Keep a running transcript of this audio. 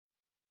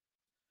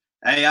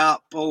Hey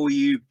up, all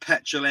you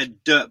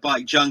petrol-head dirt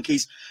bike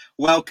junkies.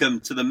 Welcome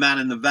to the Man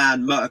in the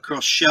Van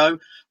Motocross Show.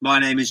 My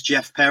name is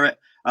Jeff Perrett.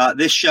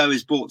 This show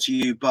is brought to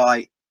you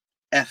by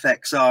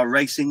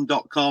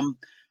FXRRacing.com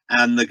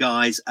and the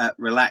guys at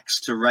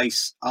Relax to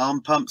Race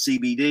Arm Pump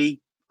CBD,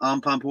 Arm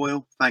Pump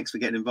Oil. Thanks for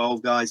getting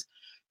involved, guys.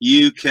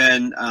 You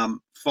can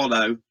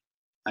follow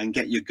and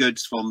get your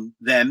goods from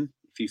them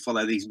if you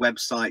follow these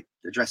website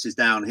addresses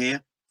down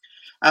here.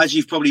 As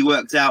you've probably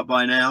worked out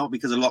by now,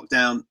 because of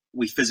lockdown,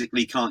 we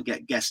physically can't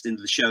get guests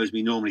into the show as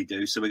we normally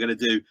do. So we're going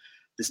to do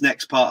this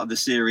next part of the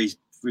series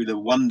through the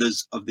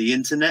wonders of the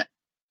internet.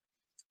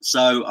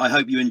 So I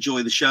hope you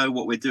enjoy the show,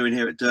 what we're doing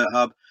here at Dirt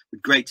Hub.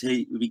 It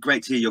would be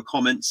great to hear your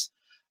comments.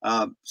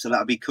 So that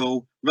would be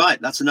cool.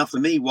 Right, that's enough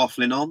of me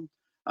waffling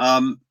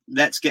on.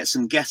 Let's get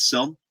some guests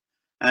on.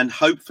 And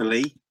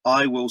hopefully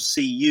I will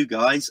see you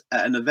guys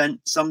at an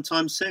event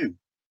sometime soon.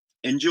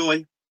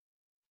 Enjoy.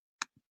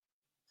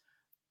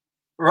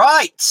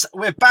 Right,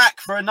 we're back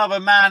for another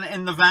Man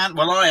in the Van.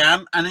 Well, I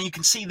am, and then you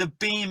can see the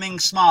beaming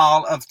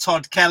smile of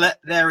Todd Kellett.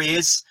 There he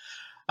is.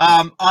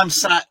 I'm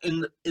sat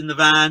in the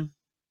van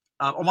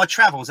on my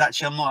travels.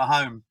 Actually, I'm not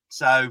at home,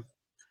 so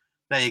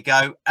there you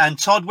go. And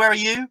Todd, where are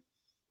you?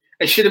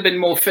 It should have been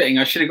more fitting.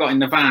 I should have got in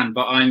the van,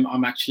 but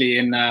I'm actually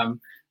in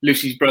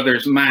Lucy's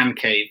brother's man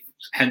cave.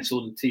 Hence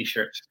all the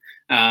t-shirts.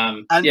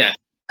 Yeah.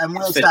 And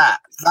where's that?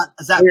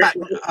 Is that back?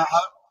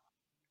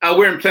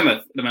 We're in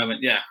Plymouth at the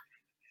moment. Yeah,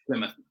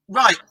 Plymouth.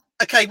 Right.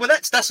 Okay. Well,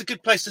 that's a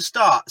good place to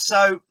start.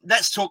 So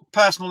let's talk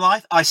personal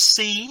life. I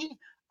see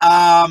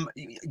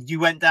you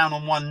went down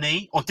on one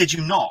knee, or did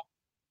you not?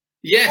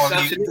 Yes,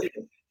 absolutely.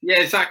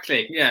 Yeah,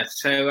 exactly. Yeah.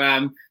 So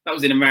that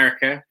was in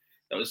America.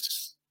 That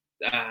was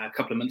a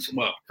couple of months,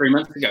 3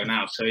 months ago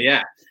now. So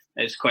yeah,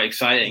 it's quite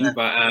exciting,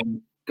 but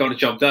got the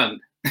job done.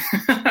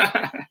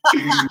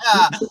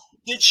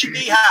 Did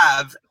she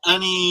have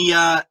any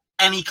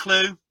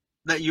clue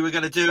that you were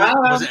going to do it?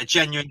 Was it a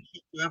genuine?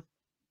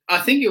 I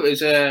think it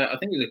was a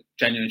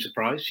genuine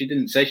surprise. She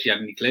didn't say she had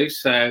any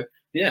clues, so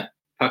yeah,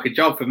 like a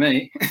job for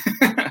me.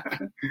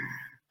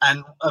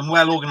 and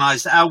well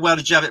organised. How well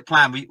did you have it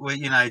planned?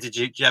 Did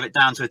you have it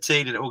down to a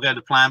T? Did it all go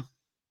to plan?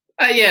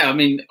 Yeah, I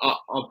mean, I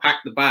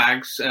packed the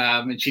bags,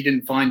 and she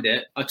didn't find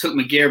it. I took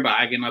my gear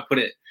bag and I put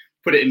it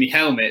in my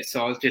helmet.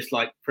 So I was just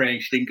like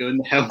praying she didn't go in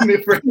the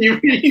helmet for any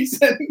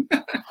reason.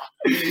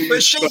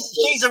 But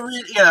she's a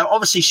real,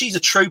 obviously she's a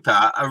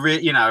trooper, a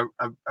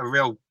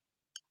real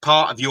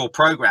part of your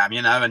program,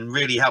 and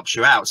really helps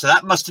you out. So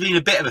that must have been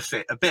a bit of a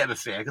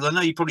fear, because I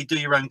know you probably do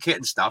your own kit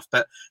and stuff,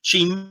 but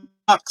she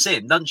mucks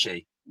in, doesn't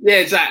she? Yeah,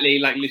 exactly.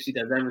 Like Lucy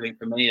does everything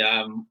for me.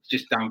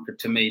 Just down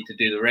to me to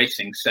do the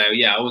racing. So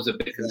yeah, I was a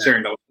bit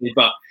concerned, obviously,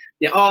 but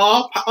yeah,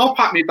 I'll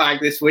pack my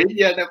bag this week.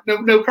 Yeah,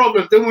 no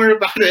problem. Don't worry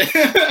about it.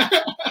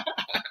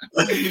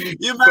 Can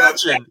you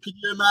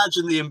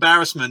imagine the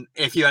embarrassment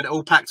if you had it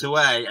all packed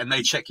away and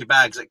they check your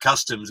bags at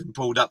customs and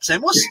pulled up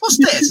saying, what's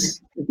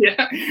this?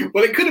 Yeah,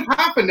 well, it could have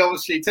happened,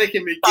 obviously,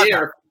 taking me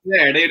gear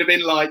there. They would have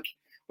been like,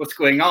 what's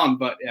going on?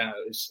 But yeah,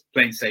 it was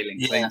plain sailing.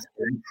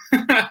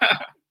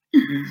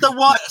 So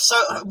what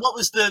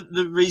was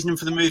the reasoning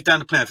for the move down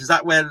to Plymouth? Is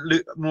that where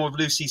more of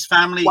Lucy's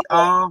family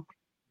are?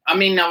 I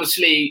mean,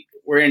 obviously,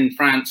 we're in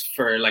France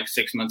for like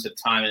 6 months at a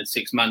time, and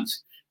 6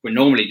 months we're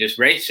normally just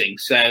racing.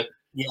 So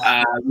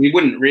we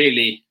wouldn't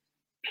really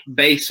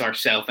base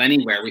ourselves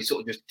anywhere. We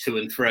sort of just to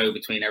and fro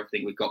between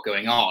everything we've got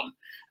going on.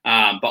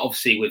 But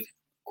obviously, with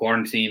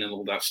quarantine and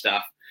all that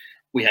stuff,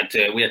 we had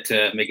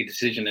to make a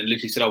decision. And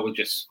Lucy said, "Oh, we'll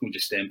just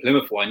stay in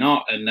Plymouth. Why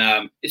not?"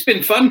 And it's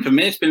been fun for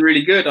me. It's been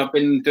really good. I've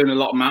been doing a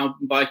lot of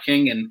mountain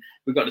biking, and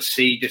we've got the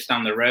sea just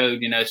down the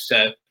road.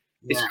 So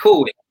it's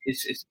cool.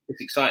 It's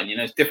exciting.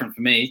 It's different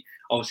for me.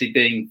 Obviously,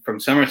 being from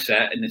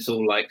Somerset, and it's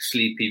all like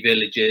sleepy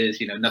villages.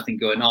 Nothing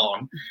going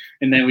on.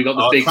 And then we got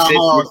the big city.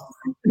 Go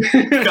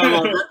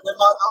on. There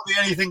might not be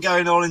anything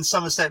going on in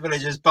Somerset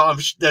villages,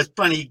 but there's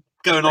plenty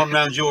going on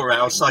around your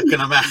house, I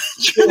can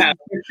imagine.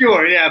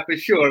 Yeah, for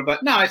sure.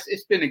 But no,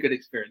 it's been a good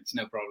experience,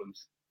 no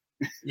problems.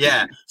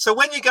 Yeah. So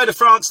when you go to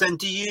France, then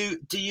do you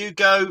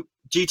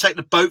take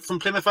the boat from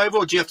Plymouth over,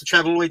 or do you have to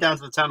travel all the way down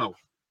to the tunnel?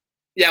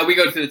 Yeah, we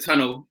go to the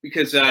tunnel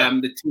because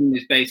the team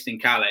is based in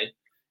Calais,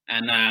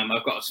 and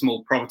I've got a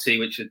small property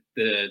which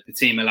the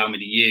team allow me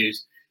to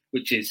use,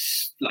 which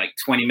is like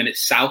 20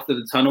 minutes south of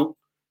the tunnel.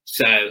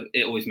 So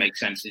it always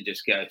makes sense to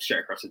just go straight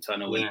across the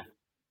tunnel, and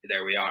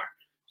there we are.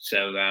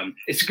 So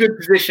it's a good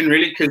position,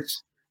 really,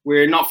 because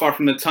we're not far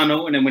from the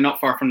tunnel, and then we're not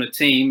far from the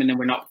team, and then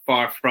we're not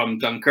far from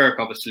Dunkirk,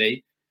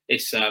 obviously.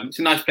 It's a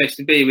nice place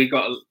to be.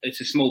 It's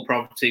a small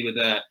property with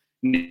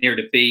near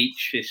the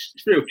beach. It's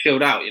real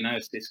chilled out,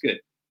 it's good.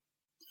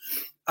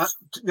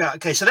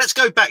 Okay, so let's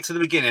go back to the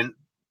beginning.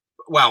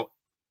 Well,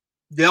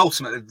 the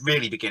ultimate,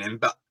 really beginning,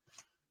 but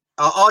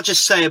I'll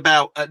just say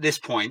about at this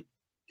point,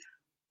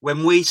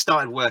 when we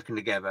started working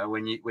together,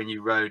 when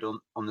you rode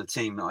on the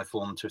team that I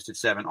formed, Twisted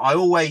Seven, I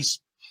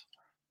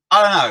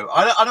don't know.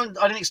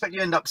 I didn't expect you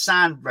to end up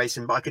sand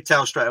racing, but I could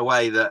tell straight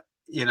away that,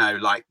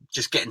 like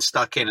just getting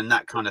stuck in and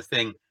that kind of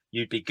thing,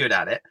 you'd be good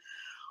at it.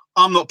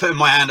 I'm not putting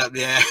my hand up in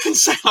the air and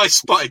saying I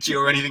spotted you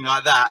or anything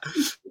like that,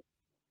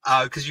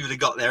 because you would have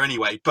got there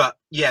anyway. But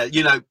yeah,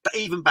 but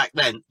even back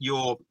then,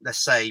 your,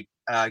 let's say,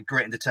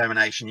 grit and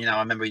determination. I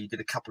remember you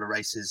did a couple of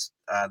races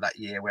that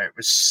year where it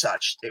was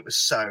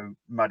so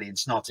muddy and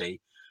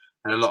snotty,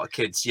 and a lot of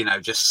kids,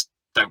 just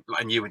don't,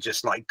 and you were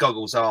just like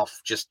goggles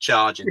off, just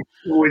charging.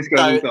 Always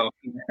goggles off.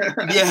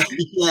 Yeah.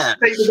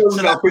 Take the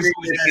goggles off.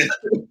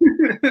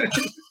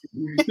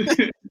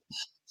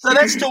 So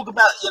let's talk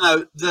about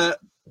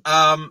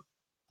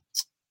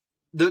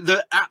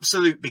the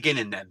absolute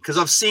beginning then, because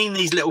I've seen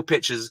these little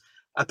pictures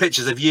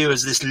of you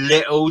as this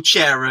little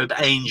cherub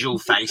angel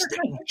face.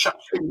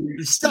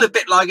 It's still a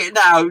bit like it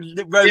now,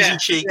 rosy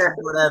cheeks,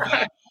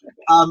 whatever.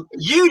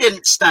 You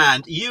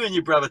and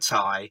your brother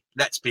Ty,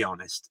 let's be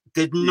honest,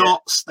 did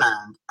not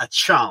stand a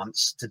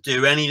chance to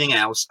do anything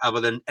else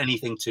other than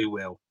anything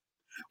two-wheel.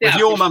 With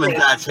your mum and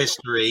dad's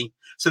history,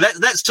 so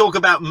let's talk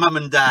about mum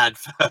and dad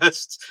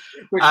first,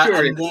 and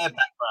their background.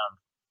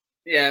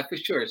 Yeah, for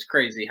sure. It's a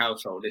crazy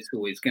household. It's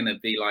always going to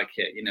be like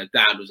it.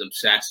 Dad was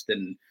obsessed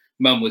and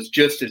mum was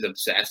just as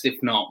obsessed,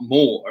 if not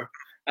more.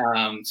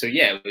 So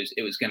yeah,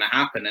 it was going to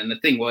happen. And the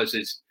thing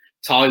is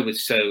Ty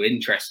was so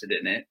interested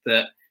in it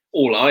that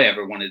all I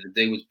ever wanted to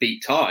do was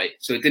beat Ty.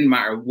 So it didn't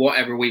matter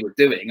whatever we were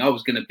doing, I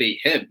was going to beat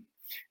him.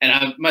 And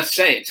I must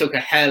say, it took a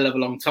hell of a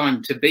long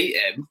time to beat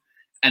him.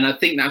 And I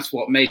think that's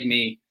what made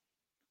me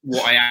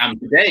what I am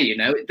today.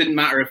 It didn't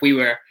matter if we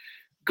were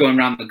going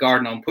around the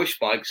garden on push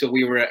bikes or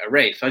we were at a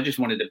race. I just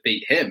wanted to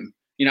beat him.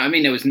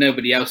 There was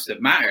nobody else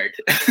that mattered.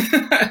 So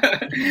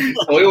I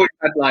always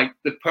had like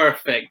the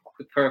perfect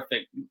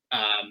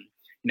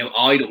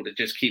idol to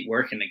just keep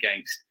working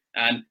against.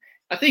 And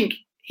I think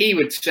he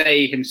would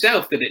say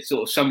himself that it's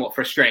sort of somewhat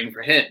frustrating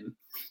for him,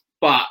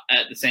 but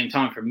at the same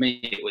time, for me,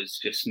 it was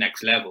just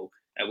next level.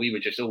 We were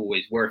just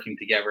always working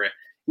together.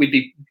 We'd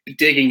be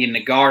digging in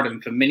the garden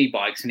for mini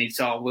bikes, and he'd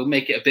say, "We'll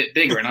make it a bit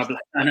bigger," and I'd be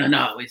like,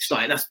 "No, it's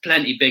like that's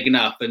plenty big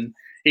enough." And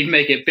he'd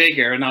make it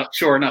bigger, and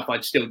sure enough,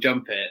 I'd still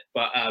jump it.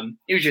 But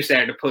he was just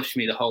there to push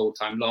me the whole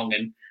time long,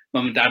 and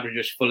mum and dad were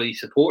just fully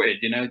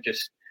supported.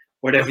 Just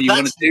whatever you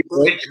want to do,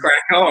 boys,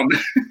 crack on.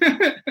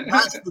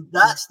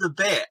 that's the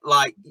bit.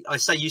 Like I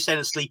say, you said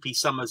a sleepy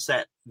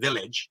Somerset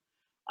village.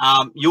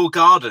 Your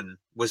garden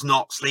was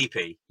not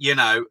sleepy.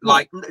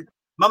 Like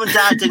mum and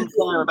dad didn't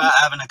care about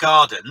having a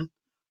garden.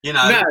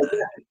 No,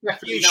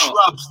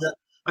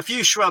 a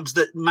few shrubs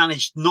that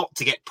managed not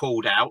to get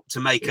pulled out to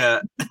make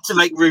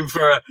room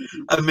for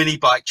a mini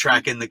bike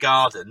track in the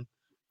garden.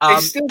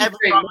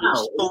 Everyone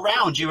was still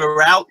around. You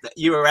were out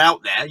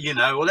there.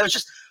 Well,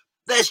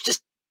 there's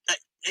just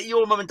at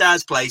your mum and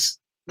dad's place.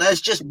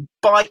 There's just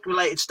bike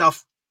related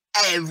stuff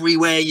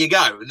everywhere you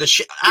go.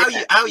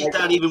 How your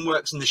dad even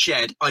works in the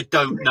shed, I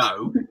don't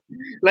know.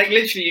 Like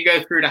literally, you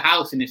go through the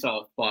house and it's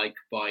bike.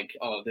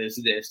 Oh, there's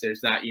this,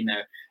 there's that,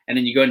 and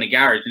then you go in the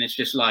garage and it's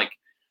just like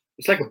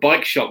a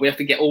bike shop. We have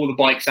to get all the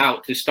bikes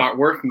out to start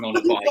working on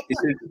a bike.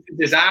 It's a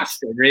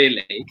disaster,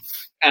 really.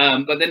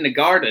 But then the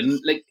garden,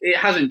 like it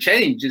hasn't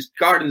changed. The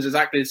garden's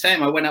exactly the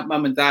same. I went up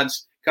mum and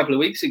dad's a couple of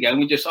weeks ago and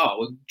we just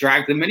we'll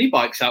drag the mini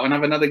bikes out and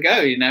have another go.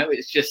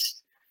 It's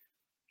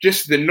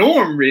just the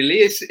norm,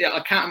 really.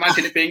 I can't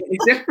imagine it being any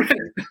different.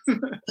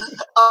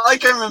 I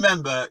can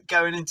remember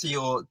going into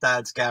your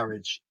dad's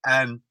garage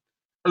and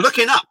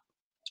looking up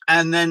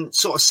and then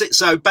sort of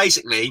so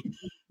basically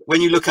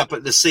when you look up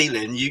at the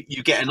ceiling, you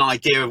get an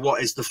idea of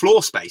what is the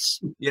floor space,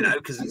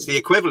 because it's the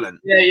equivalent.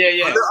 Yeah.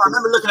 I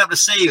remember looking up the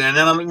ceiling and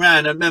then I looked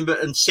around and remember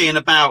and seeing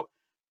about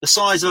the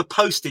size of a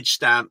postage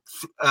stamp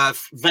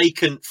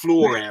vacant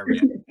floor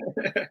area.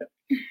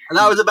 And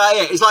that was about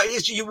it. It's like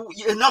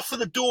enough for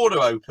the door to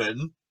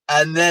open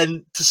and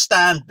then to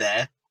stand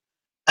there,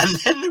 and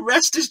then the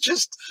rest is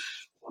just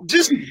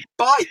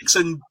bikes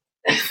and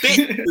bits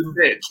and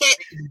kit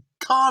and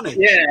carnage.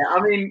 Yeah,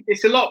 I mean,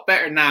 it's a lot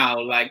better now.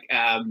 Like,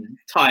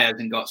 Ty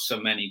hasn't got so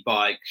many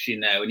bikes,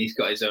 and he's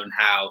got his own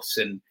house,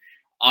 and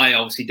I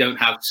obviously don't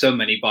have so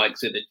many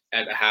bikes at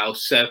the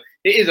house, so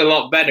it is a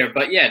lot better.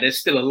 But yeah, there's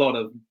still a lot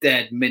of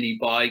dead mini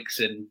bikes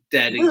and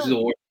dead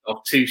exhaust of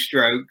two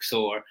strokes,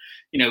 or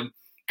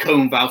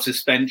cone valve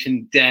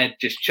suspension dead,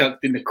 just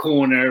chucked in the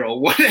corner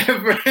or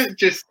whatever.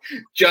 Just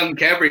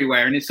junk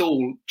everywhere, and it's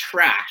all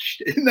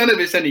trashed. None of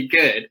it's any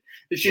good.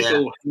 It's just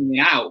all hanging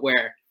out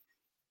where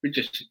we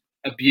just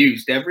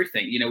abused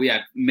everything. We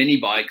had mini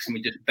bikes and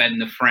we just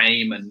bend the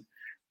frame and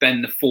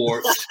bend the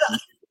forks.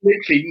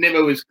 Literally,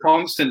 Nimmo was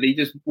constantly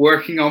just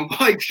working on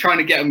bikes, trying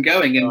to get them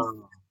going, and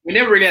we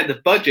never really had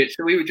the budget,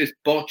 so we were just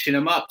botching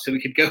them up so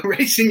we could go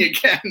racing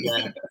again.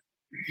 Yeah.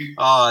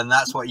 And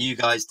that's what you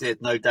guys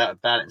did, no doubt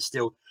about it, and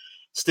still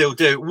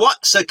do.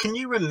 So can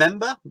you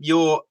remember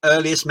your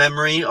earliest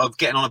memory of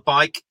getting on a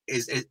bike?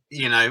 Maybe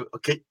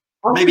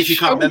if you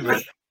can't remember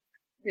it.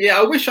 Yeah,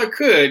 I wish I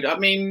could. I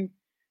mean,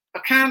 I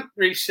can't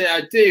really say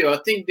I do. I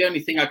think the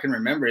only thing I can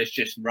remember is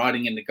just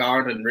riding in the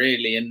garden,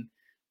 really, and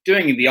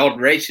doing the odd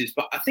races.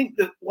 But I think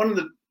that one of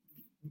the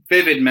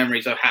vivid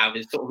memories I have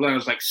is sort of when I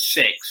was like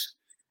 6,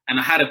 and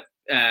I had a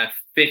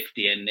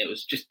 50, and it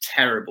was just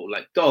terrible,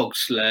 like dog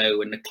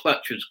slow, and the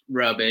clutch was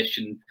rubbish,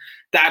 and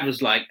Dad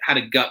was like had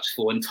a guts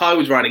full, and Ty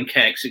was riding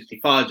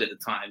KX65s at the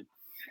time,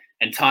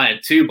 and Ty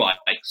had 2 bikes,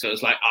 so it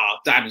was like,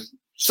 Dad was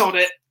sod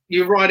it,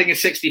 you're riding a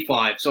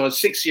 65. So I was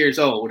 6 years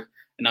old,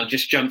 and I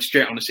just jumped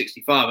straight on a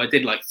 65. I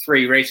did like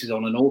 3 races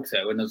on an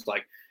auto, and I was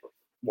like,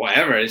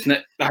 whatever, isn't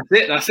it?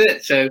 That's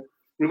it. So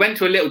we went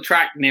to a little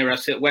track near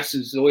us at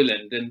Western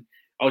Zoyland, and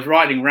I was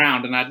riding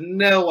around, and I had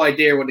no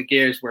idea what the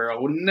gears were. I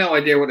had no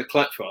idea what the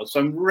clutch was.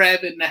 So I'm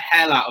revving the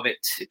hell out of it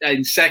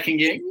in second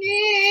gear.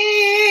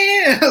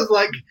 I was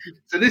like,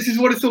 so this is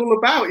what it's all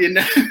about, you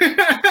know?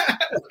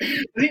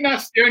 I think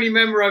that's the only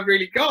memory I've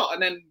really got.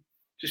 And then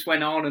just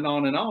went on and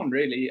on and on,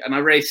 really. And I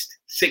raced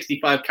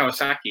 65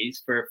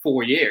 Kawasaki's for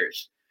 4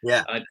 years.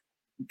 Yeah. I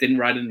didn't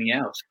ride anything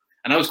else.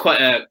 And I was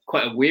quite a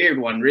weird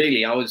one,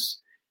 really. I was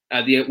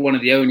one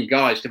of the only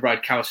guys to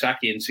ride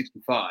Kawasaki in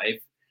 65.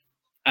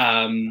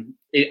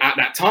 At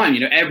that time, you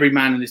know, every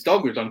man and his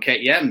dog was on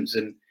KTMs,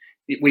 and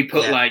we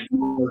put like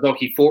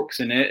Nozoki forks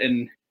in it,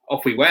 and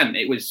off we went.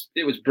 It was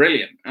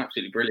brilliant,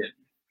 absolutely brilliant.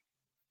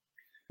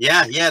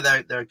 Yeah,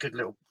 they're a good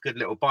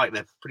little bike.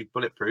 They're pretty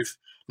bulletproof.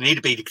 They need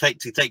to be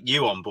to take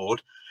you on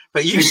board.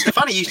 But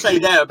funny you say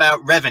there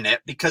about revving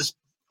it, because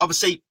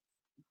obviously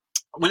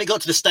when it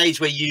got to the stage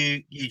where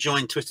you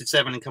joined Twisted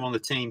Seven and come on the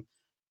team,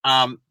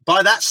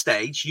 by that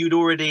stage you'd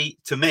already,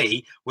 to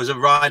me, was a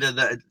rider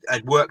that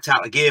had worked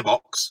out a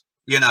gearbox.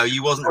 You know,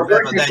 you wasn't a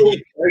revver then.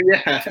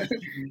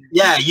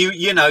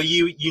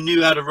 You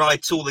knew how to ride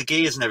all the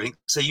gears and everything.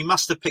 So you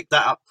must have picked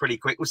that up pretty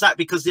quick. Was that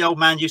because the old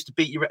man used to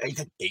beat you? He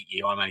didn't beat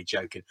you. I'm only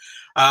joking.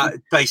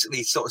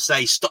 Basically, sort of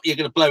say, "Stop! You're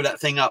going to blow that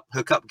thing up.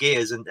 Hook up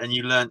gears," and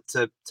you learned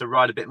to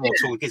ride a bit more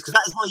taller gears, because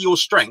that's one of your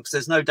strengths.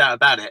 There's no doubt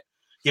about it.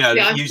 You know,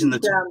 using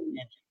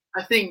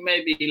I think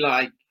maybe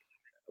like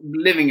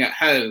living at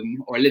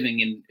home or living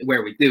in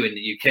where we do in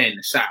the UK in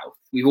the south,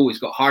 we've always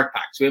got hard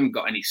packs. We haven't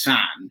got any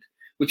sand,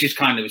 which is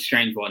kind of a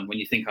strange one when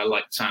you think I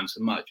like sand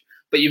so much.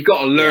 But you've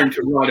got to learn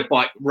to ride a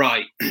bike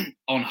right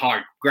on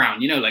hard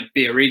ground. You know, like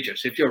Via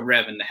Regis, if you're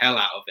revving the hell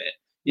out of it,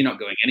 you're not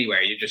going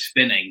anywhere. You're just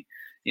spinning,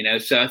 you know.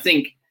 So I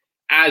think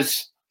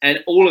and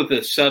all of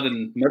the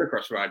southern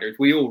motocross riders,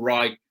 we all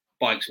ride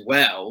bikes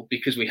well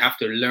because we have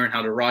to learn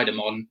how to ride them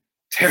on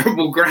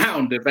terrible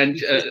ground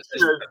eventually,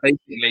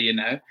 basically, you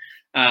know.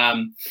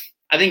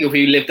 I think if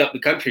we lived up the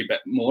country a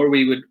bit more,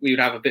 we would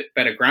have a bit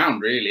better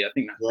ground, really. I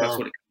think that's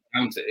what it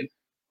comes down to.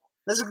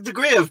 There's a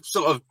degree of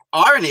sort of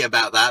irony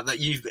about that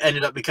you've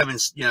ended up becoming,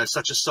 you know,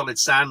 such a solid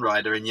sand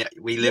rider, and yet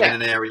we live in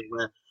an area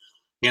where,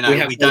 you know,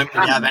 we don't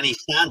really have any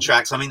sand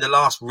tracks. I mean, the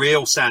last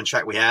real sand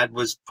track we had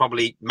was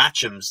probably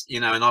Matcham's, you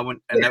know, and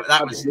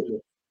that was,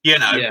 you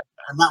know,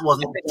 and that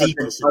wasn't deep.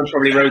 I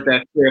probably rode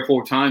there 3 or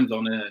 4 times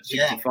on a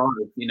 65,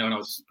 you know, and I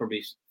was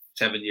probably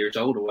 7 years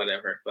old or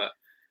whatever. But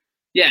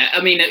yeah,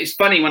 I mean, it's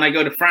funny when I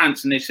go to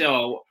France and they say,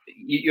 "Oh,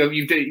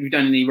 you've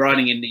done any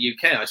riding in the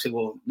UK?" I said,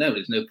 "Well, no,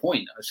 there's no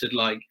point." I said,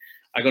 like,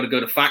 I got to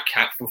go to Fat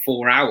Cat for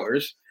 4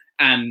 hours,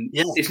 and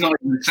it's not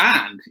even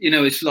sand. You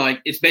know, it's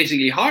like it's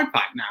basically hard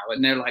pack now,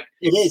 and they're like,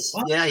 "It is,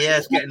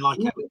 it's getting like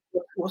it."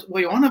 What are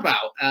you on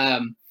about?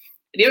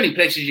 The only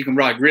places you can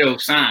ride real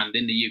sand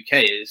in the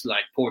UK is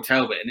like Port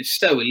Talbot, and it's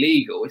so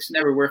illegal. It's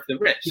never worth the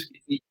risk.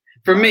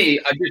 For me,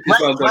 I just as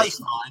well go.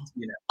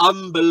 You know.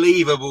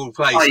 Unbelievable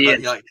place,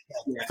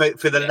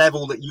 for the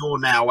level that you're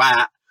now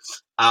at.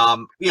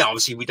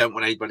 Obviously we don't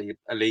want anybody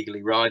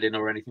illegally riding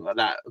or anything like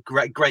that.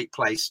 Great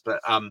place,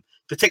 but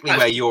particularly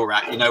where you're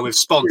at, you know, with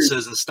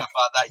sponsors and stuff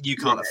like that, you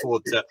can't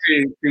afford to.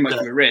 Pretty much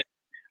of a risk.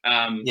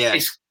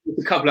 It's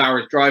a couple of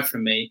hours drive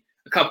from me.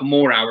 A couple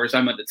more hours,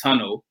 I'm at the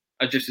tunnel.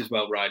 I just as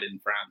well ride in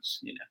France,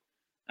 you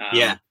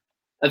know.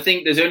 I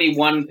think there's only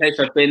one place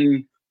I've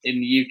been in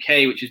the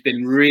UK which has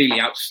been really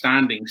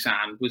outstanding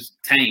sand was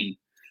Tain,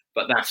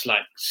 but that's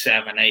like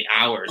 7-8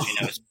 hours, you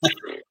know.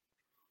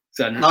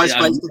 So nice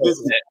place to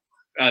visit.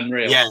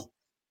 Unreal.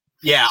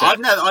 Yeah. So,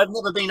 I've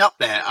never been up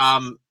there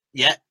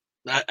yet,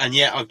 and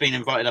yet I've been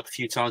invited up a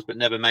few times but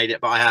never made it.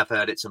 But I have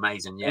heard it's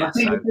amazing. Yeah, I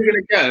think if you're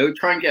gonna go,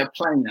 try and get a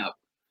plane up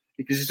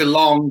because it's a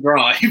long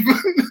drive.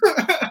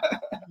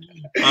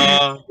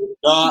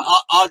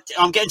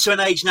 I'm getting to an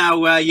age now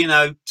where, you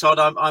know, Todd,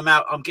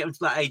 I'm getting to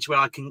that age where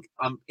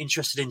I'm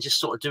interested in just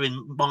sort of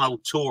doing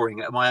mild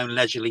touring at my own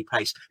leisurely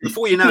pace.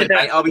 Before you know it,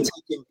 mate, I'll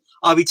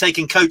be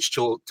taking coach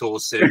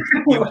tours soon.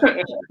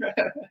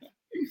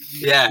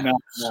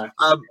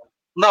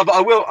 No, but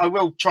I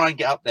will try and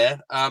get up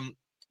there. I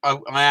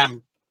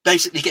am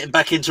basically getting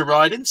back into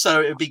riding,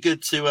 so it'd be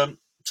good to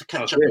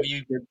catch up with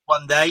you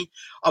one day.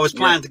 I was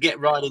planning to get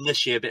riding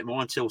this year a bit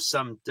more until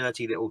some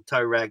dirty little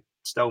tow rag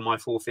stole my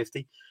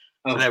 450.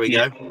 So there we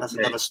go. That's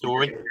another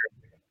story.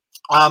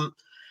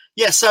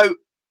 So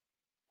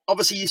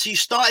obviously you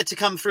started to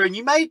come through, and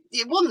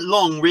it wasn't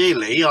long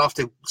really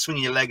after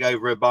swinging your leg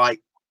over a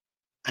bike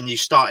and you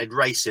started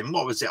racing.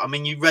 What was it? I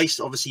mean, you raced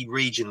obviously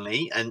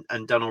regionally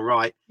and done all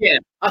right. Yeah,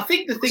 I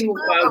think the thing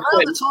around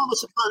the time, I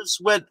suppose,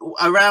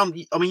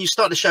 when you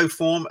started to show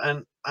form,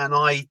 and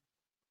I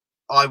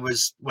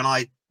was, when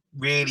I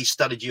really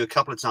studied you a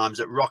couple of times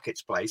at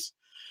Rocket's place.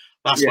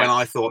 That's when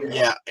I thought,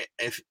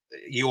 if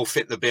you'll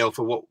fit the bill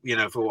for what,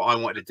 for what I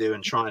wanted to do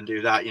and try and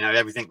do that,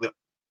 everything that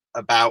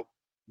about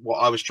what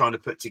I was trying to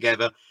put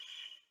together,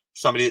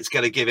 somebody that's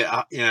going to give it,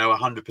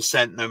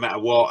 100% no matter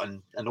what,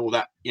 and all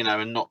that,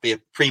 and not be a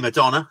prima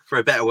donna, for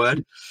a better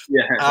word.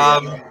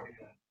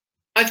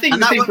 I think,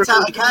 and that worked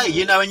out okay,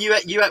 and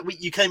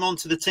you came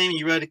onto the team and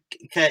you rode a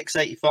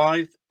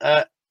KX85,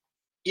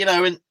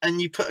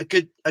 and you put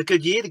a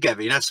good year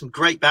together. You had some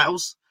great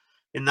battles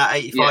in that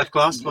 85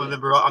 class, if I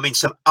remember right. I mean,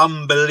 some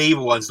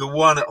unbelievable ones. The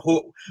one at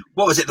what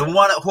was it? The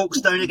one at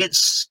Hawkstone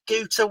against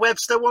Scooter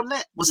Webster, wasn't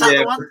it? Was that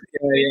the one?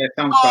 Yeah,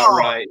 sounds about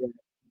right.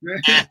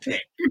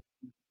 Epic.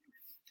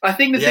 I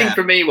think the thing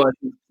for me was,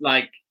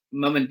 like,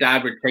 Mum and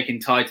Dad were taking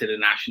Ty to the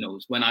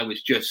Nationals when I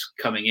was just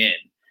coming in,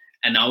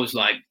 and I was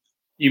like,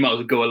 you might as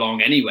well go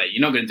along anyway.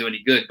 You're not going to do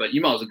any good, but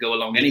you might as well go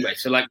along anyway.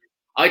 So, like,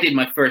 I did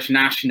my first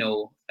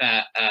national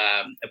at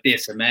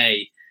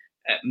BSMA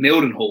at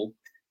Mildenhall,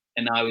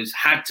 and I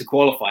had to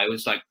qualify. I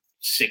was like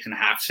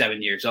 6.5,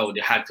 7 years old.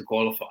 You had to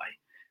qualify,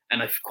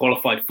 and I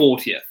qualified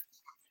 40th.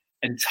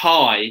 And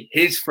Ty,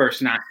 his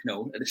first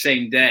national at the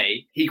same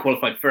day, he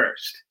qualified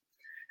first.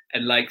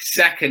 And like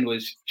second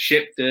was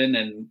Shipton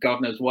and God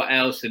knows what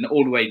else, and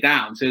all the way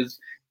down. So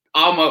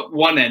I'm at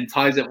one end,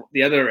 Ty's at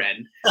the other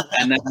end.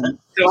 And then,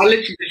 so I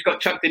literally just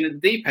got chucked in at the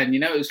deep end.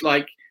 It was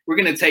like, we're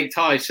going to take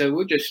Ty, so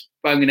we'll just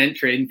bung an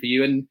entry in for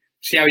you and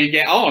see how you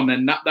get on.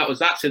 And that was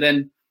that. So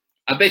then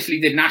I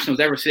basically did nationals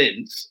ever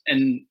since,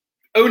 and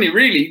only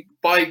really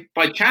by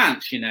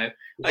chance,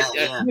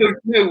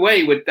 No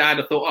way would Dad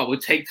have thought, we'll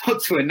take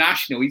Todd to a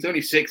national. He's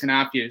only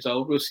 6.5 years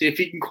old. We'll see if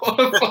he can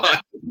qualify.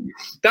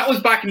 That was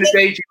back in the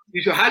days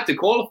you had to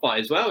qualify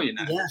as well,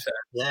 Yeah, so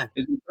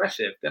it's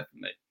impressive,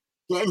 definitely.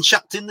 Getting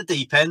chucked in the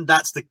deep end,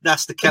 that's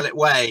the Kellett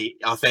way,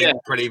 I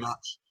think, pretty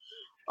much.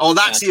 Oh,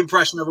 that's the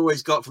impression I've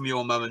always got from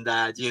your mum and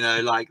dad.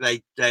 Like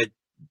they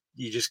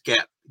you just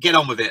get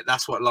on with it.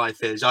 That's what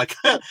life is. I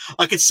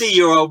could see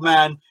your old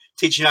man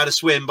teaching you how to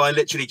swim by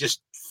literally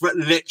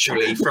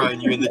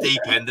throwing you in the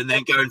deep end and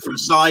then going for a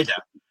cider.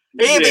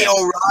 He'll be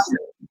all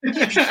right.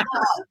 He'll be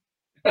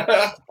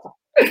fine.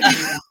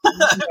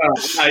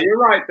 No, you're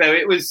right though.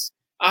 It was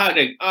I had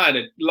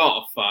a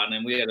lot of fun,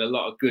 and we had a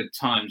lot of good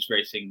times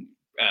racing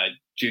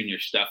junior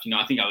stuff.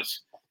 I think I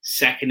was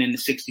second in the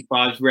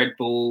 65s Red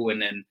Bull,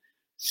 and then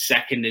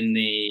second in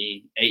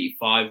the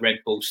 85 Red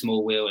Bull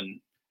small wheel, and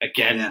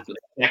again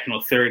second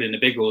or third in the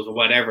big wheels or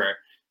whatever.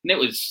 And it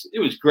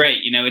was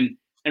great,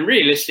 and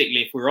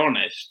realistically, if we're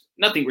honest,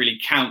 nothing really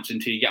counts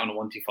until you get on a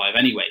 125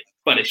 anyway.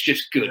 But it's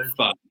just good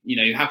fun.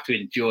 You have to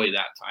enjoy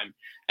that time.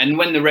 And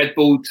when the Red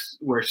Bulls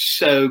were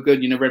so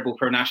good, Red Bull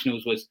Pro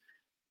Nationals was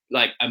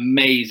like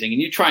amazing.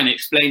 And you try and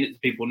explain it to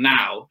people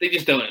now, they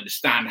just don't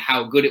understand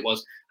how good it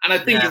was. And I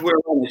think if we're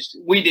honest,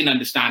 we didn't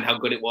understand how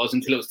good it was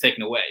until it was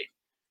taken away.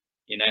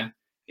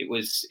 It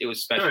was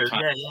special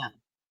time. Yeah.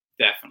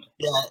 Definitely.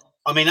 Yeah.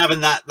 I mean, having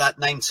that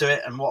name to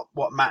it, and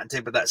what Matt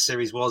did with that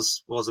series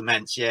was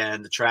immense. Yeah,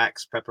 and the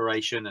tracks,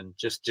 preparation, and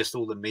just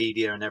all the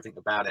media and everything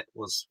about it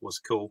was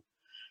cool.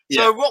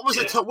 Yeah. So, what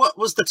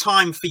was the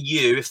time for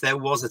you, if there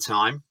was a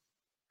time,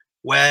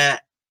 where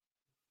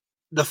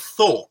the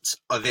thought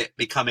of it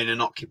becoming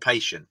an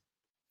occupation?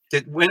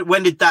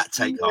 When did that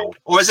take hold,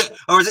 or is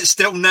it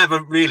still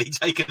never really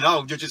taken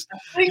hold? You're just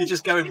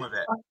going with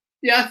it.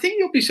 Yeah, I think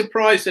you'll be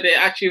surprised that it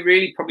actually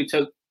really probably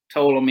took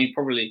toll on me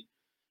probably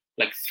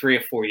like 3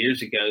 or 4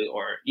 years ago,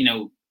 or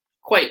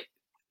quite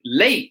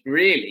late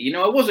really.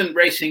 I wasn't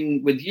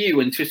racing with you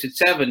and Twisted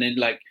Seven and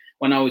like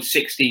when I was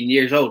 16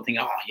 years old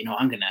thinking,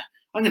 I'm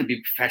gonna be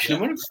a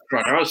professional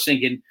rider. I was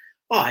thinking,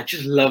 I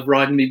just love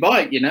riding my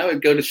bike,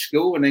 I'd go to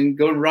school and then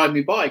go and ride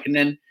my bike. And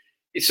then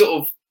it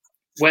sort of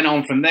went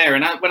on from there.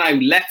 And when I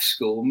left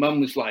school, Mum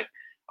was like,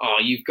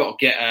 you've got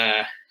to get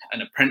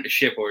an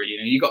apprenticeship, or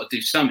you got to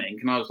do something.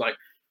 And I was like,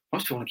 I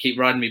still want to keep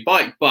riding my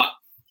bike, but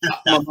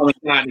my mum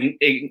and dad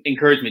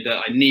encouraged me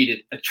that I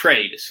needed a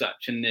trade as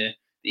such, and the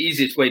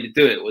easiest way to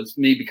do it was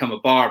me become a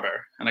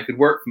barber, and I could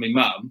work for my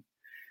mum.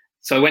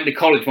 So I went to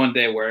college one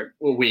day, work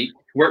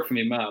for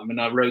my mum, and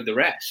I rode the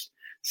rest.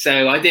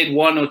 So I did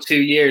 1 or 2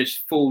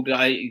 years full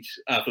days,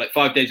 like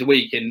 5 days a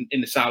week in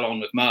the salon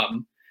with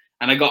mum,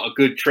 and I got a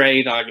good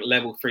trade. I got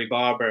level 3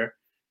 barber,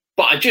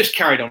 but I just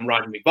carried on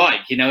riding my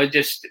bike.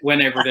 Just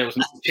whenever there was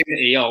an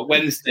opportunity.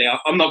 Wednesday,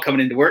 I'm not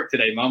coming into work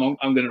today, mum.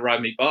 I'm going to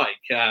ride my bike.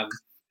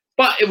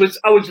 But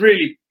I was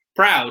really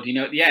proud,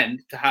 at the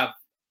end to have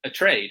a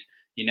trade,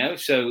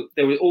 so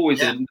there was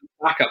always a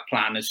backup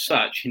plan as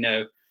such,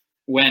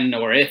 when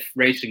or if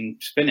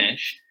racing's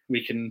finished,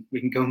 we can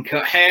go and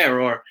cut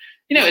hair, or,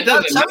 it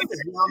doesn't matter.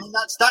 I mean,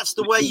 that's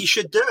the way you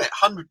should do it.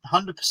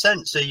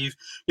 100%. So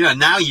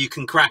now you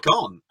can crack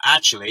on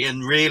actually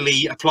and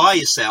really apply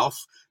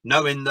yourself,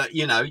 knowing that,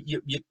 you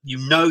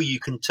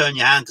can turn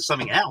your hand to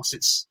something else.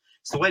 It's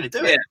the way to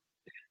do it.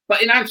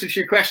 But in answer to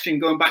your question,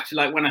 going back to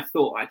like when I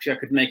thought actually I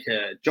could make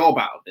a job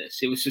out of this,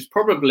 it was just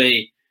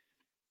probably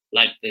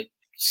like the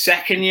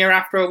second year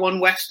after I won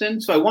Western.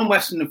 So I won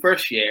Western the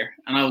first year,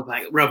 and I was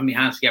like rubbing my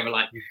hands together,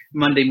 like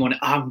Monday morning,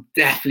 I'm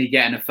definitely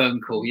getting a phone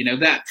call.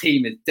 That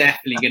team is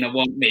definitely going to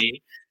want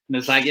me. And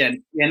it's like, yeah,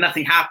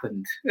 nothing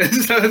happened.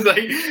 So I was like,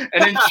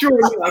 and then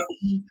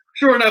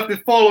sure enough, the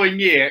following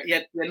year,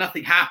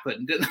 nothing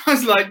happened. And I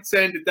was like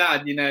saying to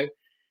Dad,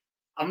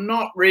 I'm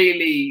not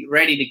really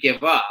ready to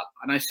give up.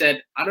 And I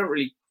said, I don't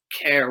really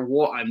care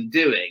what I'm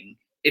doing.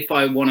 If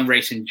I want to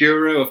race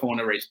enduro, if I want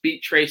to race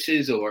beach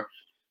races or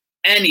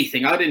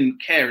anything, I didn't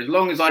care as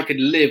long as I could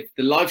live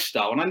the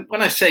lifestyle. And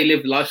when I say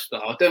live the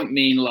lifestyle, I don't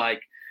mean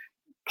like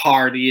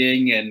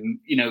partying and,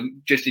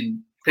 just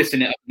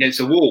pissing it up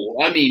against a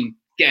wall. I mean,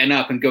 getting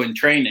up and going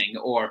training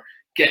or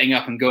getting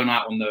up and going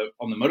out on the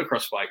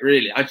motocross bike.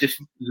 Really, I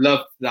just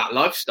loved that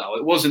lifestyle.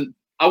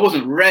 I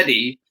wasn't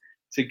ready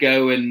to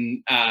go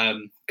and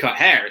cut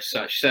hair as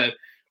such. So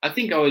I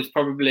think I was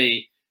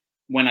probably,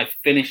 when I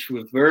finished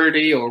with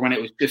Verdi or when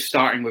it was just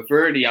starting with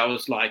Verdi, I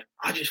was like,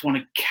 I just want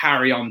to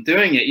carry on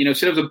doing it.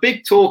 So there was a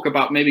big talk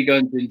about maybe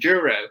going to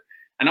enduro,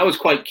 and I was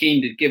quite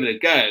keen to give it a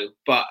go,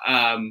 but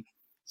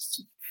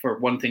for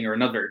one thing or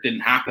another, it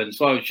didn't happen.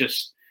 So I was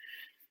just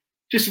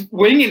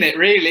winging it,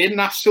 really, and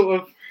that's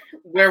sort of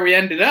where we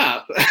ended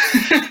up. But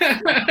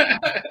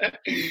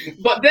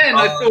then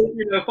I thought,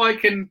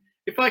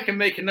 if I can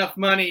make enough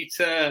money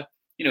to,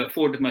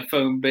 afford my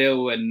phone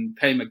bill and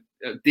pay my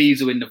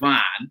diesel in the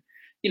van,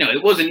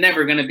 it wasn't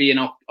never going to be an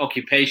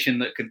occupation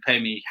that could pay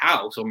me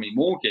house or me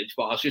mortgage.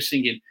 But I was just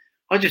thinking,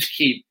 I'll just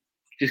keep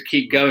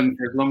going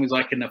for as long as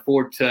I can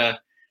afford to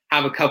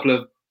have a couple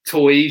of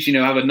toys,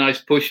 have a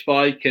nice push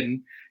bike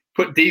and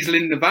put diesel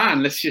in the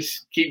van. Let's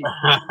just keep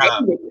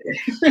going with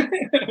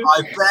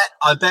it.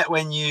 I bet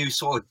when you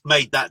sort of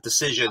made that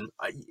decision,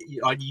 I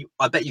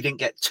bet you didn't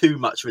get too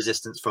much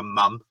resistance from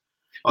Mum.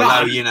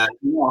 Although, they're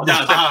so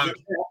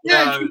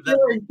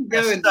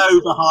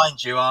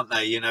behind you, aren't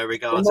they?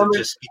 Regardless of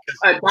just because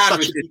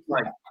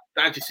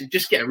Dad just said,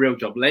 just get a real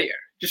job later.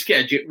 Just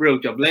get a real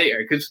job later,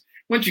 because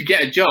once you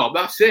get a job,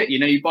 that's it.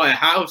 You buy a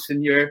house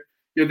and you're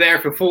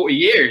there for 40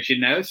 years.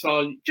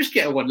 So just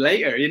get one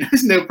later.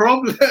 It's no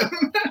problem.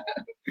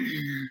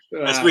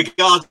 As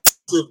regards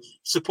to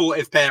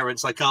supportive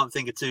parents, I can't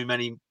think of too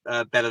many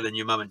better than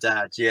your mum and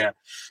dad. Yeah.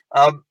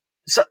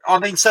 So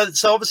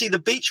obviously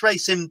the beach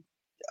racing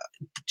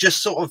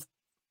just sort of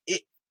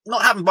it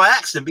not happened by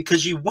accident,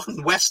 because you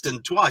won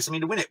Western twice. I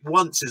mean, to win it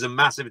once is a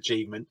massive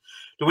achievement.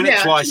 To win it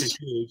twice is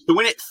huge. To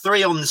win it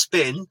 3 on the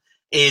spin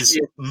is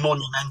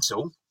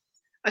monumental.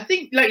 I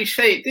think, like you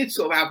say, it did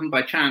sort of happen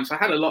by chance. I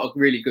had a lot of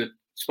really good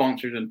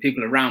sponsors and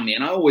people around me,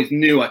 and I always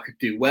knew I could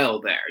do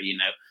well there.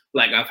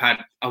 Like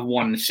I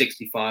won the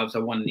 65s, I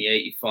won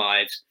the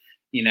 85s.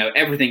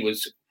 Everything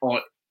was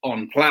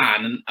on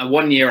plan. And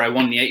one year I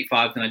won the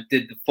 85s, and I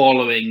did the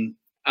following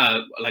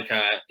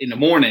in the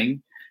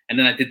morning, and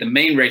then I did the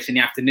main race in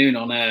the afternoon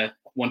on a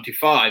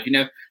 125.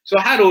 So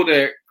I had all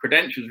the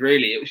credentials.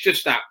 Really, it was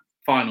just that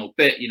final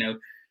bit.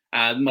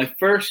 My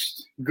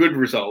first good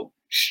result,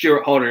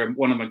 Stuart Hodder,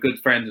 one of my good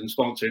friends and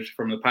sponsors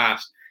from the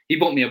past, he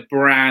bought me a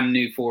brand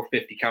new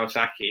 450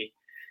 Kawasaki,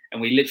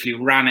 and we literally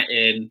ran it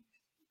in,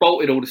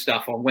 bolted all the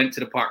stuff on, went to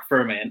the Parc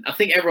Ferme, and I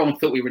think everyone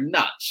thought we were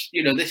nuts.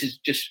 This is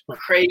just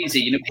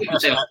crazy. People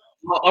say,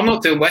 I'm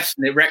not doing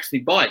Western, it wrecks me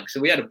bike.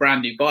 So we had a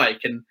brand new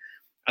bike, and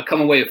I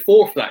come away with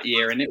 4th that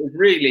year, and it was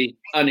really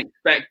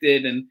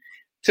unexpected. And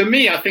to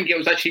me, I think it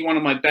was actually one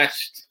of my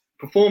best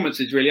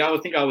performances, really. I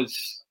think I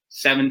was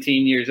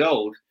 17 years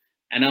old,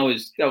 and that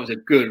was a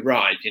good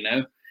ride,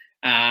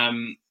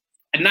 and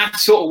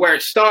that's sort of where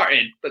it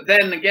started. But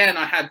then again,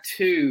 I had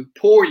 2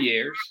 poor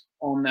years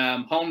on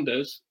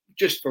Hondas,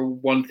 just for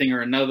one thing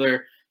or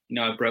another.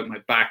 I broke my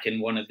back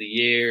in one of the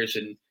years,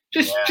 and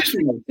just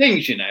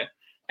things,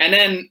 And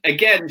then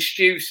again,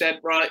 Stu said,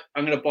 right,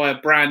 I'm going to buy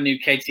a brand new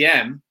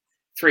KTM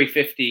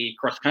 350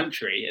 cross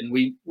country. And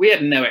we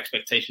had no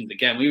expectations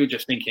again. We were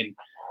just thinking,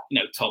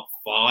 top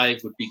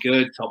 5 would be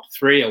good, top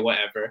 3 or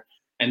whatever.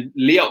 And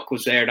Leoc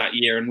was there that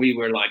year, and we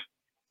were like,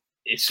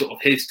 it's sort of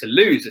his to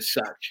lose as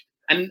such.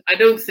 And I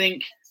don't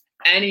think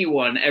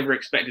anyone ever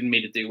expected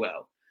me to do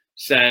well.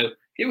 So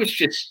it was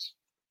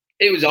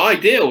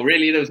ideal,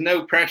 really. There was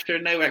no pressure,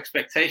 no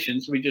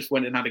expectations. We just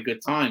went and had a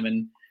good time.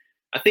 And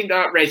I think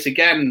that race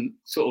again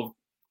sort of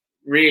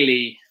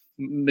really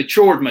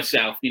matured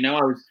myself. I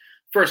was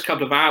first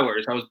couple of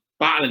hours, I was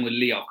battling with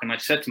Leoc, and I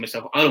said to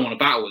myself, I don't want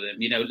to battle with him,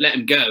 let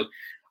him go.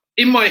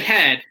 In my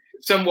head,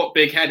 somewhat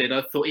big-headed,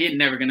 I thought he ain't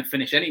never going to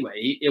finish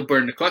anyway. He'll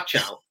burn the clutch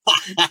out.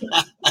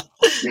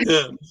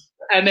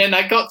 And then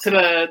I got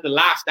to the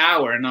last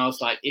hour, and I was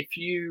like, if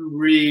you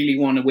really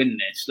want to win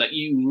this, like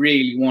you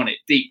really want it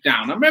deep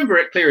down. I remember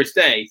it clear as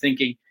day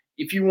thinking,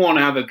 if you want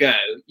to have a go,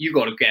 you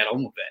got to get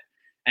on with it.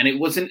 And it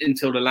wasn't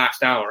until the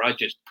last hour I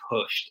just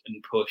pushed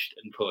and pushed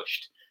and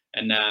pushed.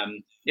 And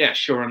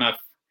sure enough,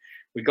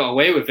 we got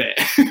away with it.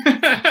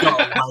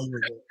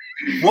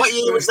 What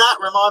year was that?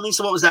 Remind me.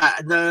 So what was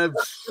that?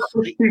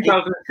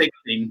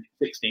 2016.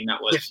 16,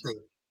 that was. 15.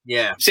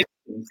 Yeah.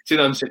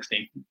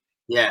 2016.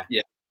 Yeah.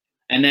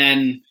 And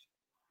then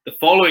The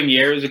following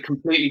year was a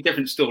completely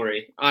different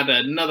story. I had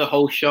another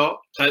hole shot.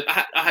 So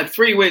I had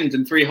 3 wins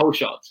and 3 hole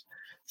shots.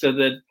 So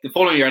the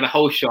following year I had a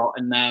hole shot,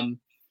 and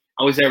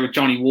I was there with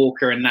Johnny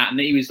Walker and that, and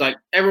he was like,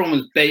 everyone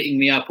was baiting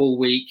me up all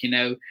week, you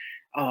know.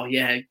 Oh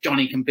yeah,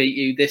 Johnny can beat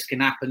you. This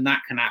can happen.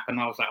 That can happen.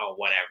 I was like, oh,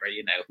 whatever,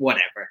 you know,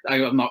 whatever.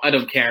 I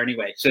don't care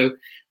anyway. So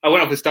I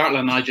went off the start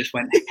line and I just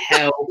went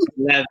hell to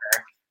leather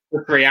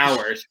for 3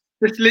 hours.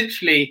 Just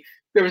literally,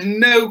 there was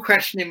no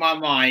question in my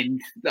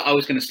mind that I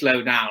was going to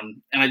slow down,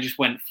 and I just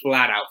went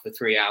flat out for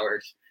 3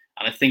 hours.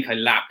 And I think I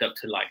lapped up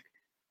to like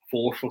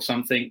 4th or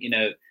something. You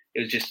know, it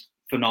was just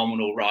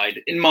phenomenal ride.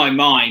 In my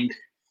mind,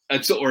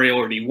 I'd sort of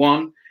already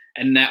won,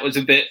 and that was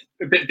a bit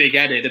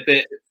big-headed, a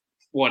bit.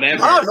 Whatever.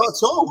 No, not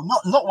at all.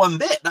 Not one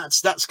bit.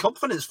 That's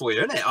confidence for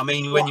you, isn't it? I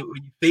mean, when you're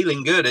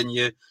feeling good and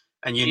you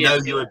know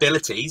your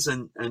abilities,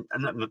 and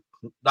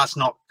that's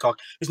not cock.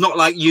 It's not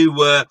like you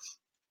were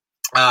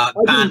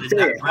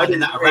banding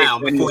that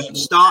around before you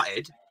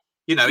started.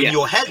 You know, in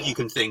your head you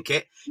can think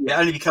it. It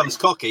only becomes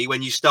cocky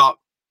when you start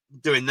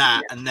doing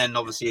that, and then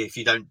obviously if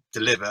you don't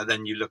deliver,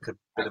 then you look a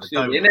bit of a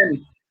donut. And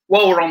then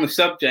while we're on the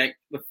subject,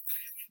 the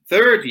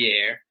 3rd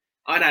year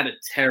I'd had a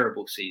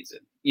terrible season.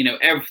 You know,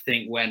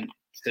 everything went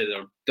to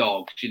the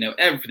dogs, you know,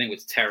 everything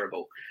was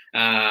terrible.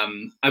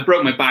 I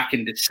broke my back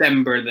in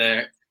December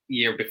the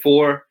year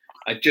before.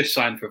 I just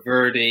signed for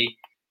Verdi.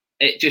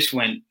 It just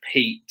went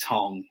Pete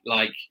Tong,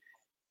 like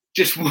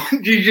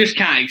you just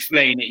can't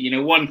explain it, you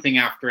know, one thing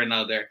after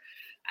another.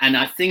 And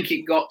I think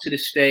it got to the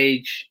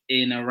stage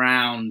in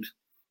around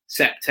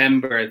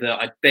September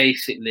that I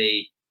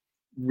basically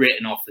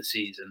written off the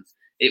season.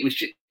 It was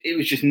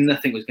just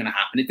nothing was going to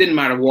happen. It didn't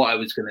matter what I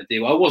was going to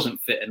do. I wasn't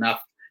fit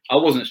enough. I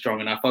wasn't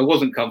strong enough. I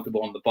wasn't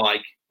comfortable on the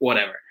bike,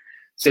 whatever.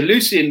 So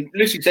Lucy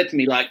said to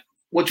me, like,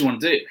 what do you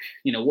want to do?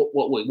 You know,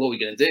 what are we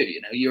going to do?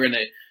 You know, you're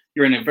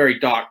in a very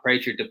dark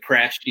place. You're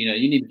depressed. You know,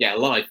 you need to get a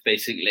life,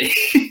 basically.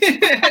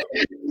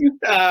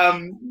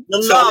 The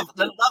love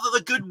of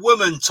a good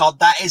woman, Todd.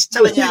 That is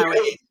telling you how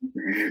it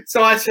is.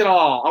 So I said, I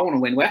want to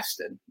win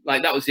Western.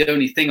 Like, that was the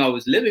only thing I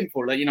was living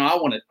for. Like, you know,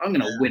 I'm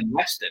going to win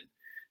Western.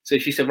 So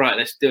she said, right,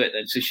 let's do it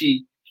then. So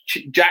she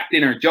jacked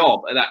in her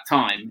job at that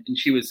time, and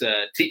she was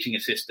a teaching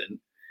assistant,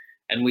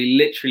 and we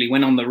literally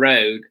went on the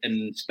road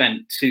and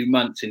spent 2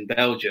 months in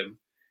Belgium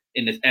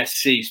in the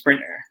SC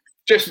Sprinter,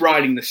 just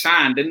riding the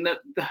sand. And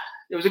there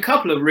was a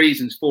couple of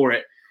reasons for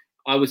it.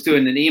 I was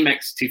doing an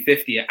EMX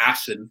 250 at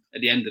Assen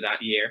at the end of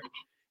that year,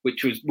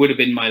 which would have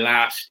been my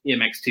last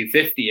EMX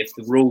 250 if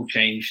the rule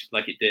changed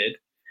like it did.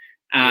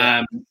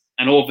 And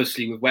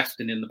obviously with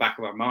Western in the back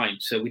of our mind.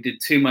 So we did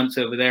 2 months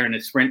over there in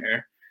a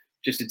Sprinter,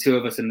 just the 2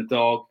 of us and the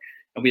dog.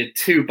 And we had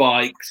 2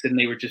 bikes, and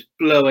they were just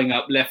blowing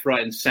up left,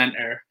 right, and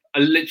center. I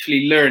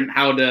literally learned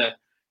how to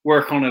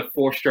work on a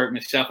 4-stroke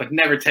myself. I'd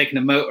never taken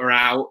a motor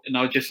out, and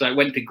I just like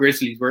went to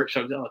Grizzly's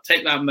workshop. I'll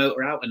take that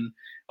motor out and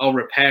I'll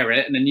repair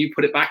it, and then you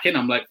put it back in.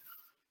 I'm like,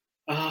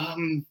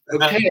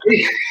 okay.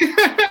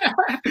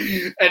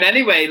 And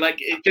anyway, like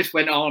it just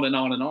went on and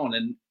on and on,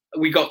 and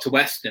we got to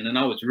Western, and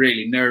I was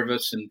really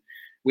nervous, and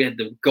we had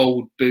the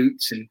gold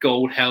boots and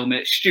gold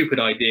helmet. Stupid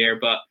idea,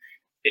 but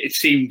it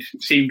seemed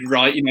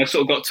right, you know.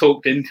 Sort of got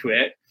talked into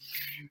it,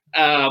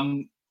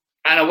 and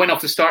I went off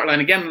the start line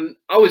again. And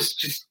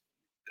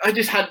I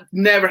just had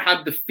never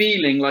had the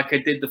feeling like I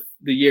did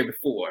the year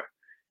before.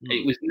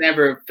 It was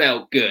never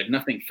felt good.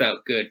 Nothing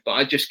felt good, but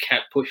I just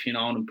kept pushing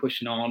on,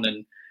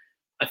 and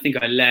I think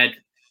I led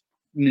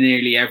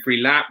nearly every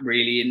lap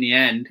really in the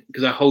end,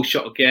 because I whole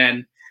shot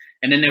again,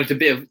 and then there was a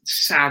bit of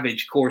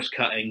savage course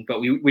cutting, but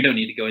we don't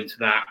need to go into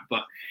that.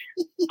 But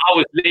I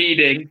was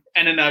leading,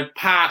 and then I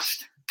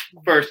passed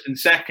first and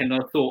second. I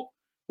thought,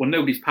 well,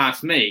 nobody's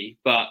passed me,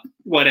 but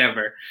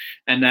whatever.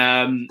 And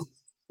I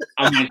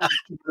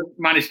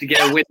managed to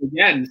get a win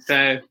again.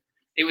 So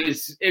it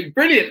was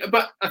brilliant.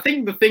 But I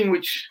think the thing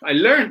which I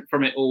learned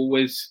from it all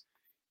was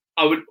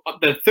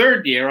the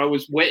 3rd year I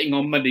was waiting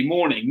on Monday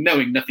morning,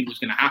 knowing nothing was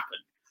going to happen.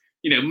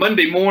 You know,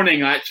 Monday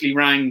morning I actually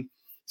rang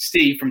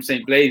Steve from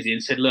St. Blaise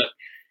and said, look,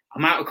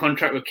 I'm out of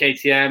contract with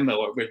KTM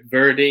or with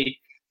Verdi.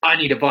 I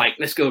need a bike.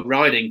 Let's go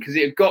riding. Because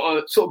it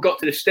got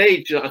to the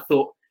stage that I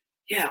thought,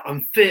 yeah,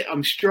 I'm fit,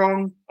 I'm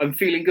strong, I'm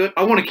feeling good.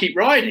 I want to keep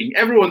riding.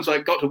 Everyone's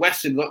like got to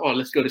Western, like, oh,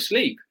 let's go to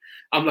sleep.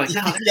 I'm like,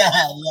 no.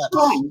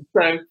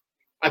 So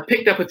I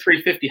picked up a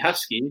 350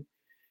 Husky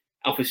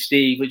off of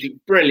Steve, which was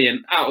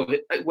brilliant. Out of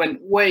it, it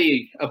went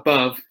way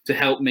above to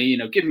help me, you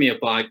know, give me a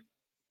bike.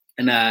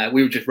 And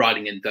we were just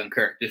riding in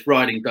Dunkirk,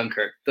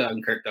 Dunkirk,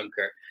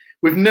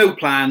 with no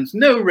plans,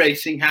 no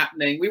racing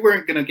happening. We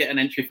weren't going to get an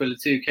entry for the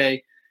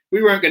 2K.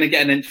 We weren't going to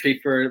get an entry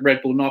for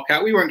Red Bull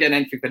Knockout. We weren't getting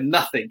an entry for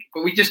nothing,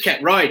 but we just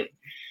kept riding.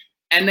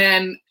 And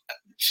then,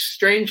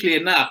 strangely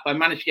enough, I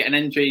managed to get an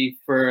entry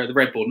for the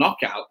Red Bull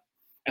Knockout.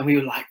 And we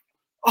were like,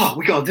 oh,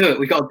 we got to do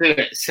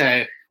it.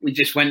 So we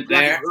just went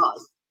there.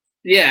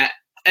 Yeah.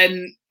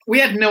 And we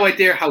had no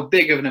idea how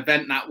big of an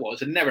event that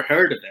was. I'd never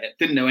heard of it.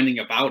 Didn't know anything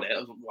about it. I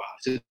was like, wow,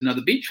 it's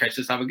another beach race.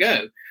 Let's have a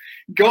go.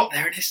 Got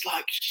there, and it's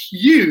like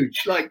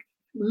huge, like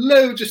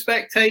loads of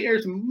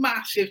spectators,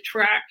 massive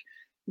track,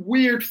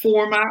 weird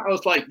format. I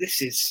was like,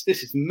 this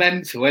is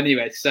mental.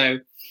 Anyway, so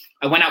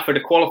I went out for the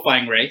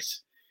qualifying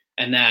race,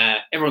 and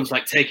everyone's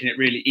like taking it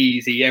really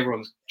easy.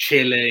 Everyone's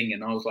chilling,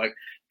 and I was like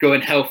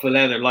going hell for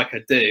leather like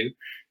I do.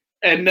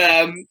 And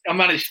I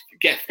managed to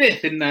get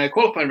 5th in the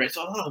qualifying race.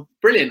 Oh,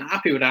 brilliant,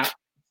 happy with that.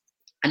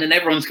 And then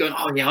everyone's going,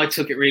 oh yeah, I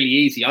took it really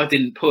easy. I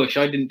didn't push.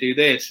 I didn't do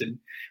this, and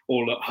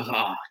all. I was like,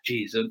 oh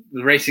geez,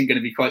 the racing going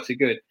to be quite so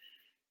good.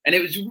 And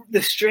it was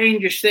the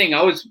strangest thing.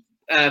 I was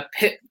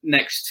pit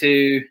next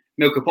to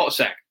Milko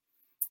Pocek,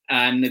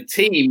 and the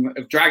team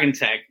of Dragon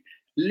Tech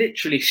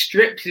literally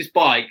stripped his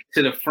bike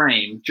to the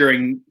frame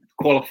during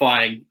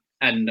qualifying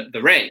and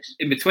the race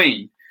in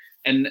between.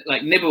 And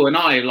like Nibble and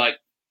I like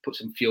put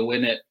some fuel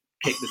in it,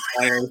 kicked the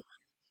tires,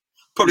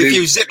 probably a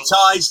few zip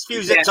ties,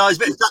 bit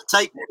of duct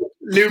tape,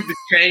 lube the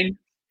chain.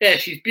 Yeah,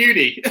 she's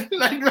beauty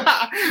like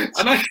that.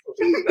 And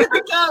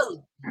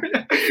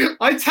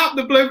I tapped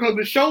the bloke on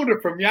the shoulder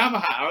from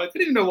Yamaha. I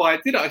didn't even know why I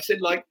did it. I said,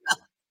 like,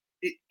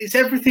 is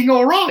everything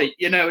all right?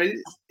 You know,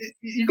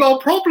 you got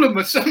a problem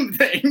or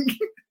something?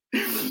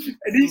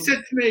 And he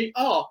said to me,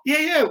 oh,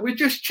 yeah, we're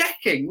just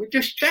checking.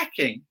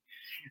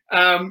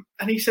 And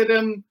he said,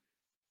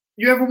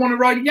 you ever want to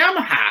ride a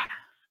Yamaha?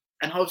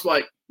 And I was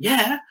like,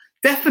 yeah,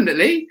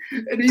 definitely.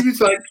 And he was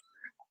like,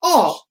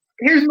 oh,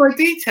 here's my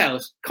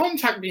details.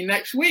 Contact me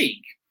next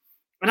week.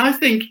 And I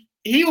think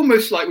he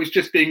almost like was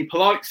just being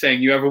polite,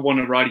 saying, you ever want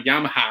to ride a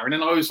Yamaha? And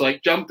then I was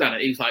like, jumped at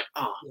it. He was like,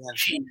 oh,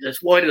 Jesus,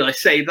 why did I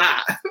say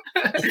that?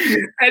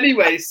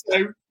 Anyway,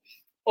 so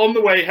on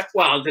the way,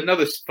 well,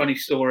 another funny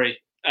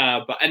story.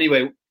 But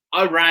anyway,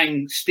 I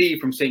rang Steve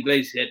from St.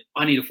 Blaise, said,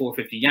 I need a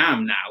 450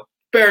 Yam now.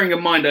 Bearing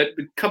in mind, a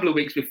couple of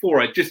weeks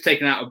before, I'd just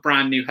taken out a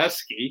brand new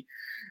Husky.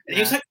 And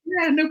he was like,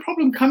 yeah, no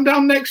problem. Come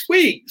down next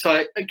week.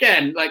 So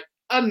again, like,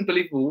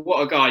 unbelievable.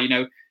 What a guy, you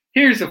know.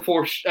 Here's a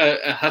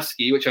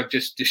Husky, which I've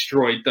just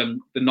destroyed the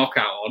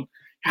knockout on.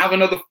 Have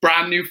another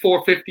brand new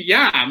 450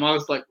 Yam. I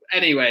was like,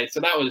 anyway, so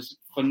that was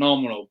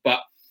phenomenal.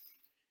 But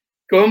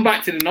going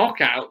back to the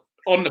knockout,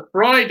 on the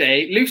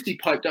Friday, Lucy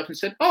piped up and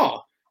said,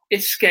 oh,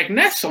 it's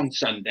Skegness on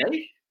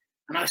Sunday.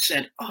 And I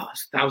said, oh,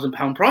 it's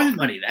 £1,000 prize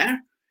money there.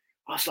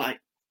 I was like,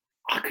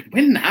 I could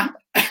win that.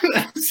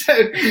 So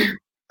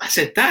I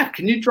said, Dad,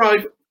 can you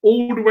drive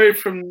all the way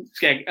from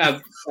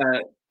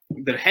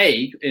The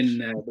Hague in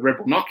the Red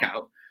Bull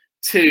Knockout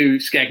to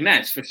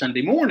Skegness for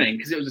Sunday morning?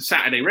 Because it was a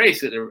Saturday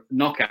race at the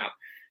Knockout.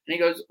 And he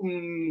goes,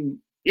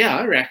 yeah,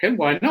 I reckon.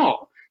 Why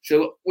not?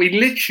 So we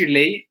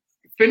literally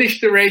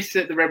finished the race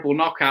at the Red Bull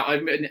Knockout.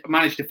 I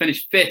managed to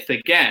finish 5th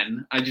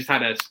again. I just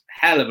had a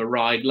hell of a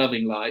ride,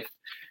 loving life.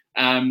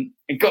 And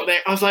got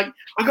there. I was like,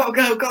 I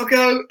gotta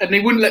go. And they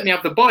wouldn't let me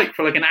have the bike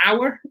for like an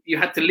hour. You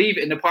had to leave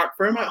it in the park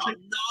firm. I was like,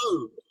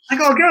 no. I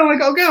gotta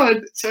go.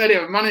 And so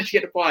anyway, I managed to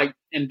get the bike,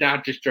 and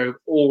Dad just drove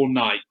all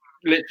night,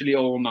 literally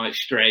all night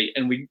straight.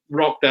 And we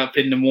rocked up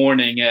in the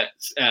morning at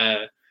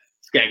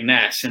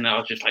Skegness, and I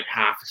was just like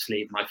half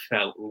asleep, and I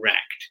felt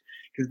wrecked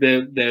because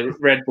the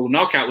Red Bull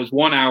Knockout was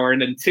 1 hour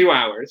and then 2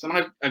 hours, and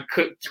I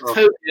could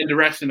totally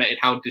underestimated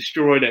how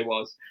destroyed I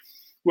was.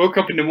 Woke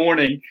up in the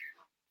morning,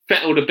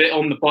 fettled a bit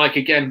on the bike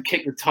again,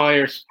 kicked the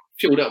tires,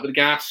 filled up with the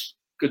gas,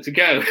 good to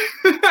go.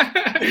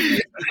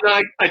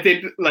 I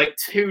did like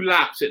 2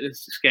 laps at the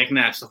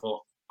Skegness. I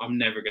thought, I'm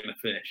never going to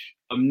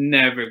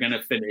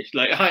finish.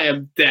 Like, I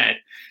am dead.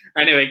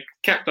 Anyway,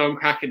 kept on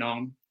cracking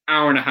on.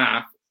 Hour and a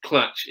half,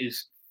 clutch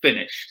is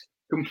finished,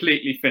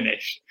 completely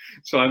finished.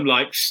 So I'm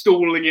like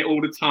stalling it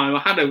all the time. I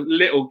had a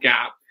little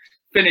gap,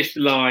 finished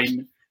the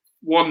line,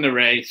 won the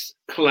race,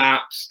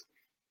 collapsed,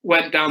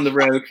 went down the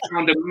road,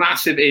 found a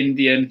massive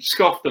Indian,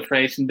 scoffed the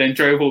face, and then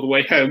drove all the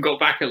way home. Got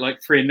back at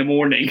like 3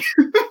 a.m.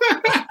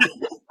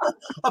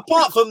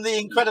 Apart from the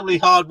incredibly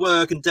hard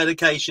work and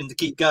dedication to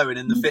keep going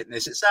in the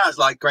fitness, it sounds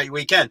like a great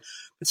weekend,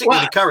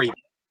 particularly the curry.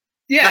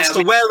 Yeah, that's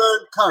the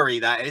well-earned curry.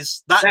 That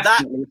is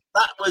that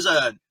was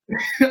earned.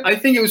 I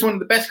think it was one of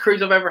the best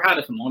curries I've ever had,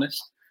 if I'm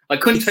honest. I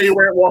couldn't tell you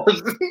where it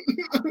was.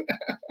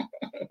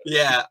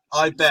 Yeah,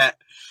 I bet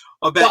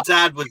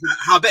Dad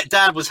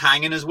was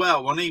hanging as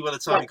well, wasn't he? By the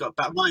time he got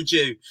back, mind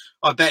you,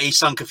 I bet he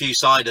sunk a few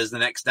ciders the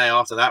next day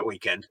after that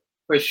weekend.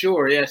 For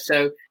sure, yeah.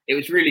 So it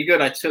was really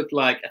good. I took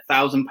like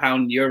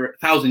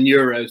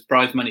 €1,000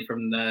 prize money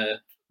from the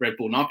Red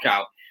Bull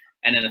Knockout,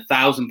 and then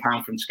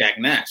 £1,000 from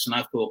Skegness. And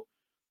I thought,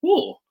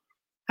 oh,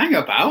 hang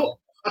about,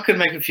 I could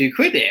make a few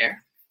quid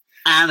here.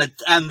 And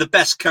the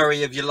best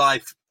curry of your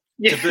life.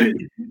 Yeah,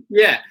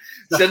 yeah.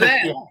 So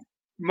then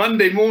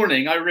Monday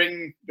morning, I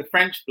ring the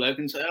French bloke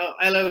and say, "Oh,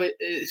 hello,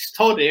 it's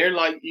Todd here.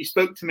 Like, you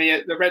spoke to me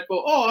at the Red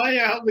Bull. Oh,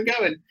 yeah, how's it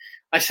going?"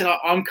 I said,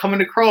 "I'm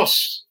coming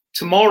across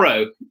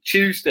tomorrow,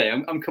 Tuesday.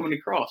 I'm coming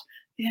across."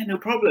 Yeah, no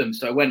problem.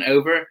 So I went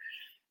over,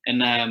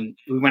 and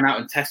we went out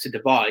and tested the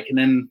bike, and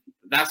then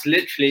that's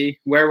literally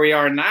where we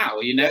are now.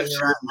 You know,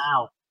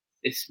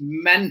 it's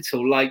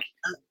mental. Like,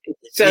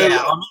 so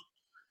yeah,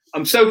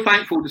 I'm so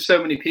thankful to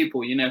so many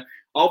people. You know,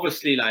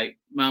 obviously, like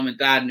mum and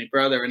dad and my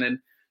brother, and then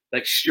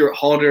like Stuart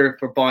Hodder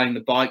for buying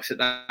the bikes at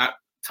that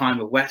time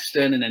of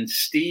Western, and then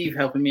Steve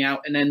helping me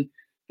out, and then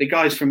the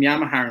guys from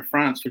Yamaha in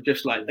France were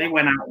just like, they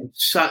went out on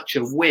such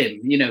a whim.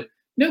 You know,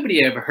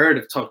 nobody ever heard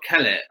of Todd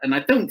Kellett, and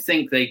I don't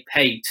think they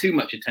paid too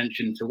much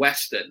attention to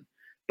Weston,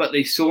 but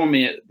they saw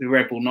me at the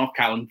Red Bull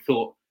Knockout and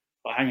thought,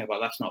 oh, hang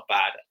about, that's not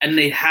bad. And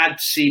they had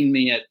seen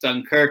me at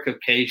Dunkirk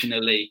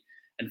occasionally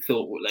and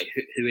thought, well, like,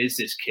 who is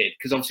this kid?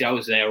 Because obviously I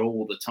was there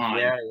all the time.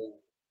 Yeah.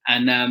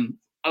 And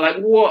like,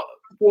 what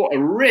a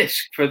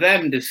risk for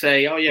them to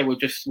say, oh yeah, we'll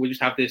just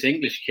have this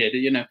English kid.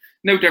 You know,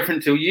 no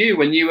different to you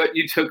when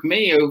you took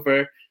me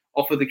over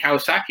off of the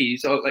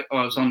Kawasaki's. I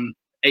was on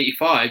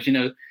 85. You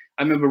know,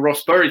 I remember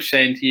Ross Burridge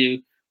saying to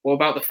you, "What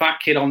about the fat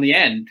kid on the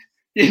end?"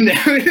 You know,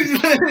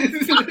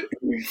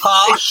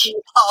 harsh.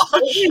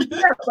 Yeah,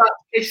 but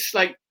it's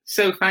like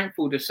so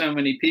thankful to so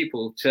many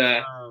people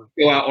to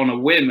go out on a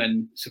whim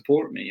and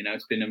support me. You know,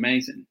 it's been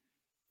amazing.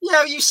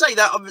 Yeah, you say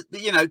that.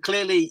 You know,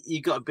 clearly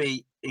you got to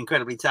be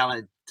incredibly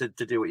talented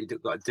to do what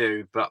you've got to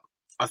do. But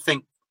I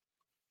think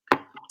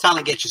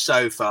talent gets you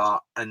so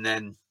far, and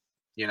then,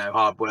 you know,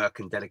 hard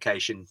work and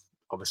dedication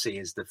obviously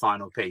is the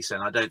final piece.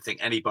 And I don't think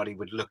anybody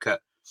would look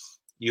at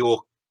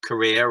your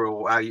career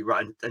or how you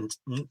run and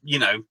you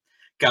know,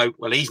 go,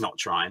 well, he's not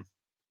trying.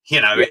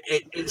 You know,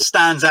 it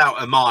stands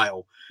out a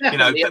mile. You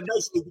know, but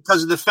basically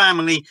because of the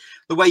family,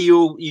 the way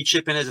you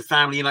chip in as a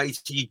family, you know,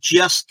 you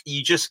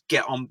just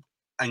get on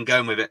and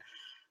going with it.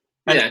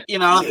 And, you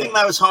know, I think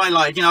that was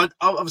highlighted. You know,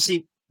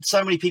 obviously,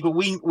 so many people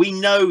we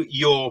know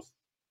your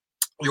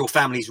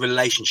family's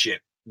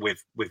relationship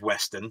with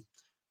Weston.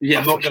 Yeah,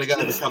 I'm not going to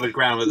go over covered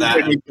ground with that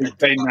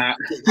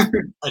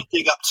and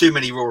dig up too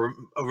many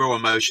raw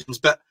emotions.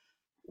 But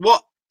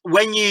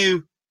when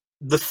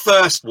the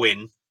first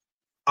win,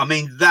 I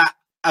mean, that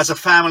as a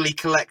family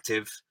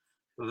collective,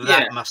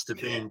 that must have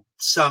been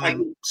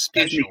something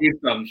special. It gives me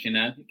goosebumps, you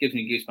know. It gives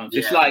me goosebumps. Yeah.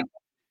 It's like,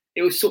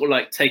 it was sort of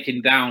like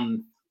taking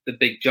down the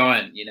big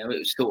giant, you know. It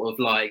was sort of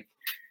like,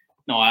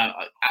 no, I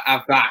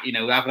have that, you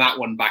know, have that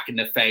one back in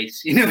the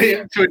face, you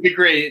know. To a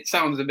degree, it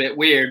sounds a bit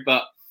weird,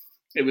 but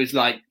it was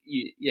like,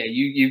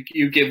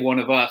 you give one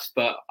of us,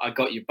 but I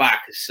got you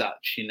back as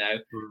such, you know.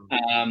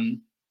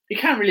 You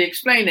can't really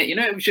explain it, you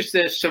know. It was just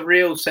a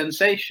surreal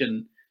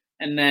sensation.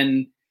 And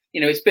then, you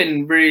know, it's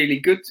been really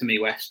good to me,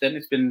 Weston.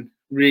 It's been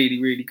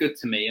really, really good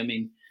to me. I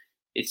mean,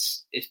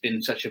 it's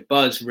been such a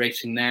buzz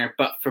racing there.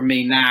 But for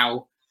me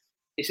now,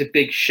 it's a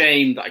big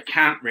shame that I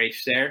can't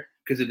race there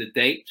because of the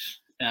dates.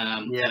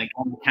 And I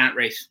can't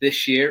race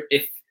this year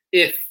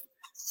if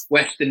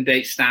Weston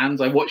date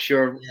stands. I watched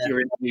your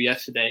interview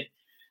yesterday.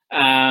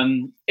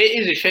 It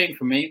is a shame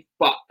for me,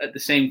 but at the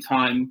same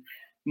time,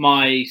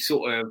 my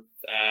sort of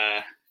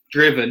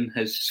driven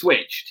has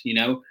switched. You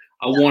know,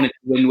 I wanted to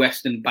win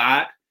Weston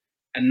bad,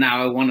 and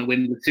now I want to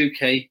win the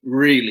 2K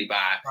really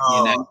bad.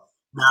 You know?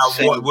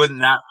 Now,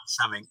 wouldn't that be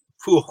something?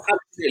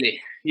 Absolutely,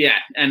 yeah.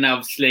 And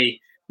obviously,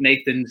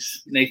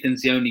 Nathan's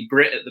the only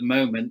Brit at the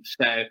moment,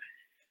 so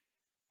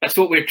that's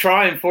what we're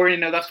trying for. You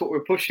know, that's what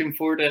we're pushing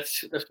for.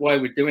 That's why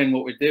we're doing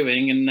what we're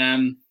doing.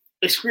 And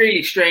it's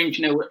really strange,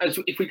 you know,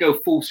 if we go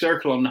full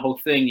circle on the whole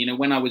thing. You know,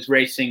 when I was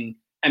racing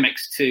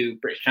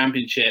MX2 British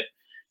Championship,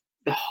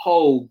 the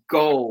whole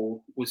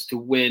goal was to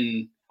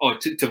win or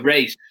to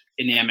race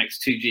in the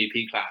MX2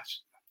 GP class.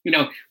 You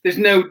know, there's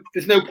no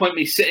point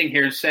me sitting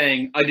here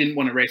saying I didn't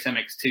want to race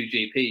MX2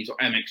 GPs or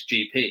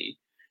MXGP.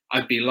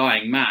 I'd be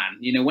lying, man.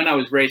 You know, when I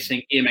was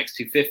racing EMX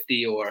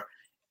 250 or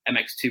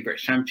MX2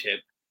 British Championship,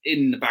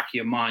 in the back of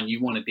your mind,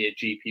 you want to be a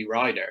GP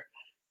rider.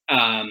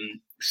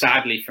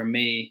 Sadly for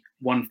me,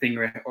 one thing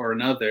or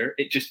another,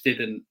 it just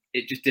didn't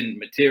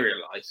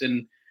materialize.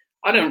 And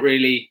I don't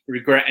really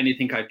regret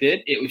anything I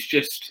did. It was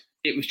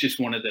just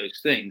one of those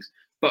things.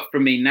 But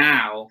for me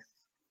now,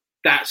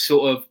 that's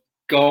sort of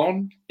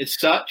gone as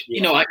such.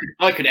 You know,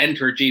 I could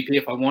enter a GP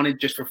if I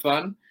wanted just for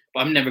fun, but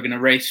I'm never going to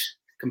race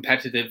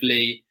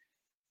competitively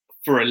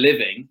for a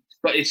living.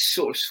 But it's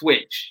sort of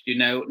switched, you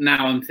know.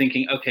 Now I'm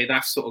thinking, okay,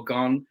 that's sort of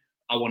gone.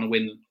 I want to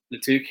win the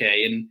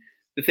 2K. And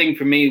the thing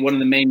for me, one of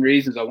the main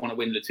reasons I want to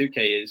win the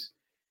 2K is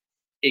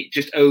it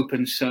just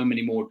opens so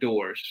many more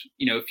doors.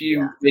 You know, if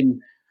you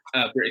win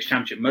a British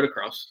Championship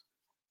motocross,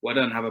 well, I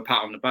don't have a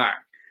pat on the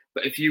back.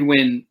 But if you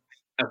win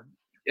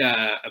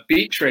a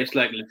beach race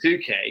like the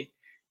 2K,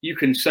 you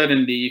can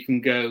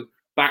go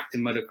back to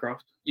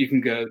motocross, you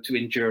can go to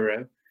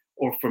enduro,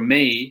 or for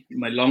me,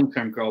 my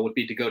long-term goal would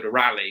be to go to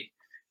rally.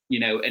 You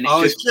know, and I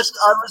was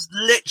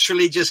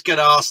literally just going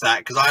to ask that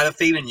because I had a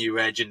feeling you were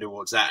edging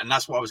towards that, and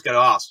that's what I was going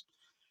to ask.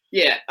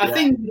 Yeah, I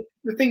think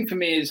the thing for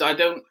me is I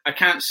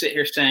can't sit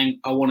here saying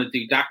I want to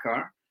do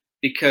Dakar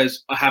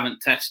because I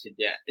haven't tested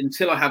yet.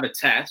 Until I have a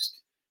test,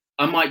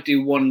 I might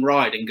do one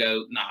ride and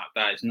go, nah,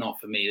 that is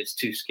not for me. It's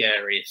too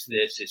scary. It's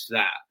this, it's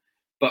that.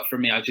 But for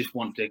me, I just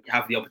want to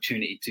have the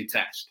opportunity to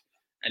test,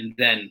 and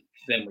then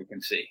we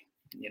can see.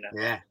 You know.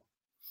 Yeah.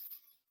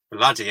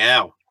 Bloody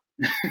hell.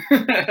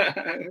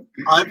 I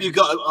hope you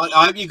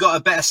got a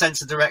better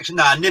sense of direction.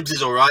 Nah, Nibs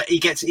is all right. He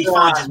finds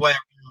his way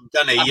around,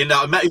 doesn't he? You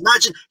know,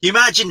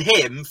 imagine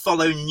him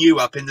following you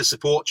up in the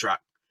support truck.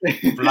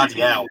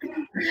 Bloody hell.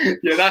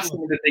 Yeah, that's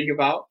something to think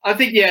about. I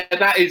think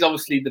that is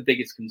obviously the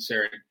biggest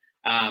concern.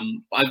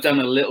 I've done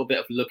a little bit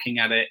of looking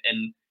at it,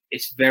 and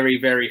it's very,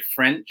 very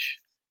French.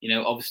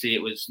 Obviously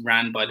it was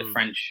ran by the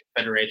French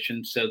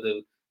Federation, so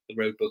the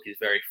road book is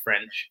very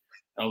French.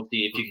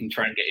 Obviously, if you can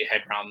try and get your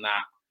head around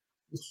that,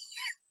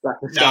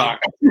 that's a start.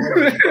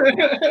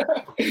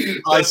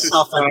 I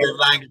suffered with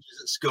languages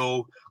at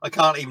school. I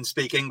can't even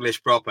speak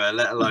English proper,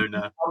 let alone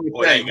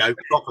there you go,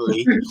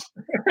 properly.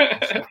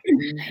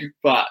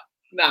 But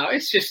no,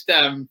 it's just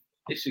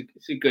it's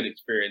a good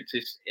experience.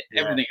 It's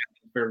everything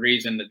for a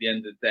reason at the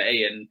end of the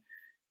day, and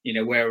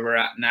where we're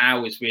at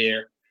now is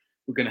we're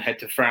going to head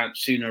to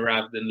France sooner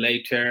rather than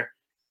later,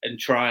 and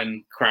try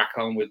and crack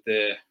on with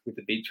the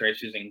beach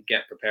races and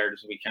get prepared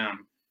as we can.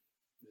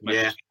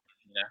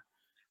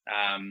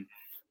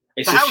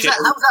 So how's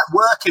that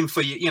working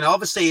for you?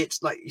 Obviously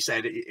it's like you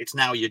said, it's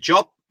now your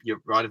job.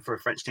 You're riding for a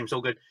French team. It's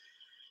all good.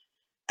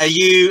 Are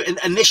you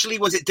initially?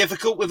 Was it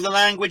difficult with the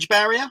language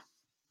barrier?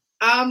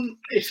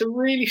 It's a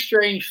really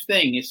strange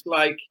thing. It's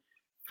like,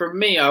 for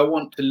me, I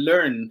want to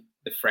learn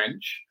the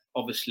French,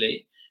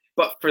 obviously,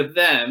 but for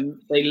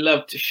them, they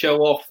love to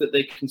show off that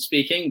they can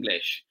speak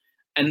English,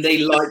 and they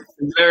like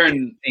to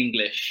learn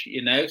English.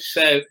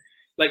 So.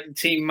 Like, the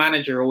team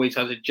manager always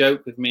has a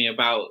joke with me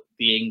about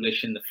the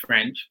English and the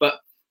French,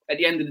 but at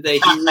the end of the day,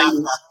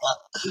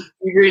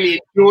 he really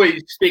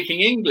enjoys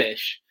speaking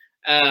English.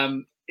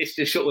 It's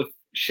to sort of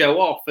show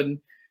off. And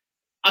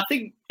I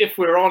think, if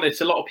we're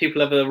honest, a lot of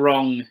people have the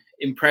wrong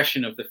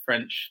impression of the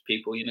French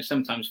people.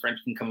 Sometimes French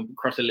can come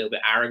across a little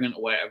bit arrogant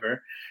or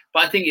whatever,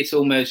 but I think it's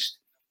almost,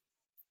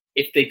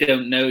 if they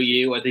don't know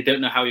you or they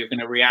don't know how you're going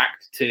to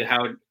react to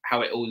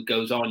how it all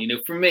goes on.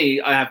 For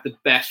me, I have the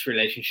bbest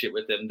relationship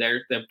with them.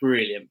 They're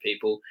brilliant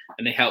people,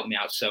 and they help me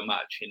out so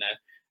much.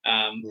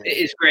 It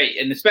is great,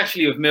 and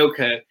especially with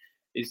Milko,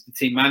 is the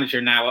team manager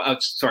now.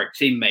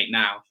 Teammate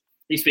now.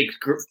 He speaks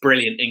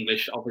brilliant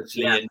English,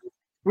 obviously, and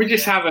we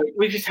just have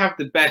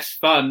the best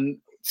fun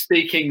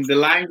speaking the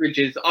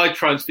languages. I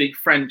try and speak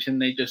French,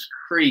 and they just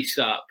crease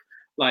up.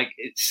 Like,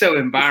 it's so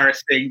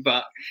embarrassing,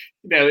 but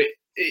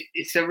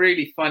it's a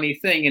really funny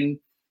thing. And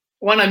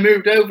when I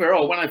moved over,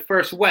 or when I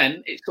first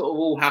went, it sort of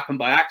all happened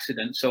by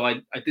accident. So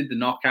I did the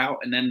knockout,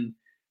 and then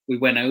we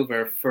went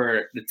over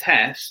for the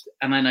test,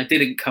 and then I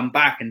didn't come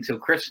back until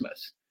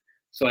Christmas.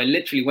 So I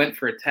literally went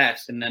for a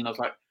test, and then I was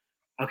like,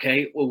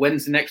 okay, well,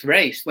 when's the next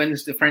race?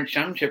 When's the French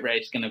Championship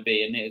race going to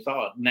be? And it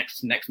was,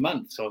 next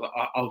month. So I was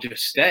like, I'll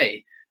just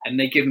stay. And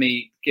they give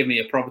me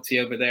a property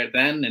over there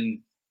then, and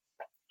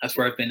that's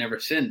where I've been ever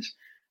since.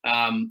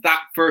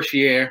 That first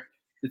year,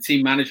 the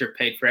team manager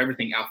paid for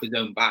everything out of his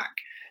own back,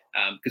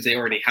 because they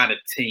already had a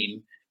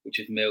team, which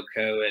is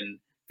Milko and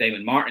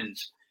Damon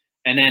Martins.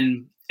 And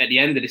then at the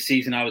end of the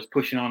season, I was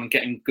pushing on and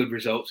getting good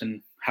results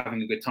and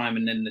having a good time.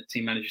 And then the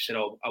team manager said,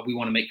 we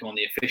want to make you on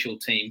the official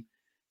team.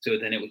 So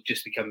then it would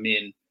just become me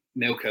and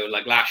Milko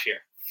like last year,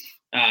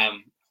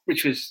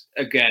 which was,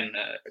 again,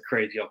 a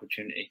crazy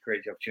opportunity.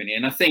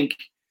 And I think,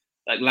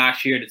 like,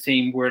 last year, the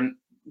team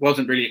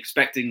wasn't really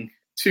expecting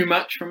too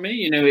much from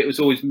me. It was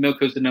always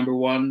Milko's the number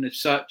one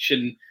as such,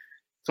 and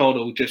thought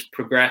it'll just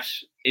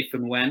progress if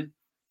and when.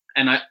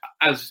 And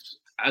as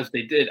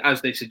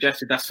they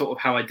suggested, that's sort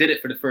of how I did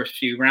it for the first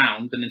few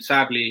rounds. And then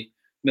sadly,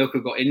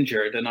 Milko got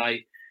injured, and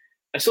I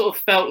sort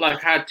of felt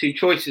like I had two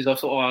choices. I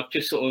thought, I'll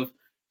just sort of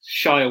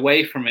shy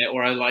away from it,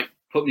 or I like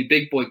put my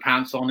big boy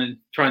pants on and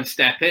try and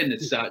step in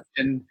as such.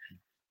 And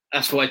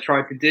that's what I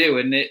tried to do,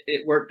 and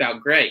it worked out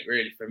great,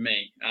 really, for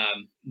me.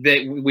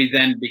 We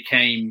then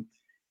became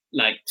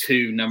like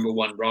two number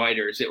one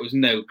riders. It was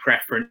no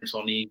preference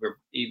on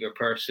either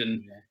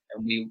person,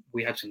 and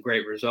we had some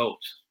great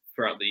results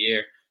throughout the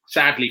year.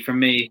 Sadly for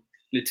me,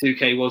 Le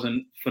Touquet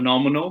wasn't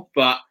phenomenal,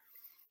 but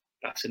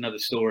that's another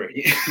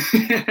story.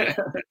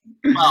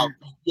 Well,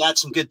 you had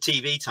some good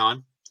TV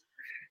time.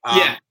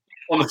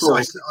 On the floor.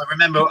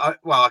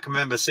 I can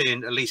remember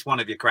seeing at least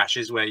one of your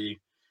crashes where you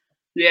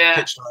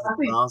pitched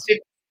I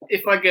think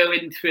if I go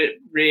into it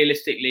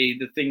realistically,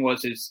 the thing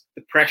is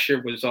the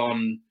pressure was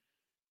on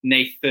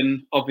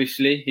Nathan,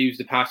 obviously. He was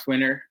the past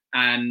winner,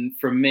 and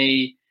for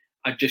me,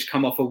 I'd just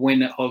come off a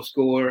win at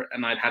Hosgore,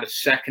 and I'd had a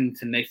second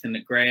to Nathan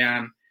at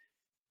Graham.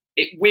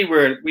 We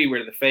were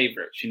the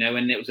favourites,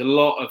 and it was a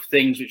lot of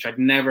things which I'd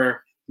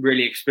never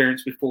really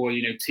experienced before.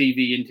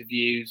 TV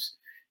interviews,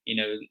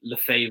 Le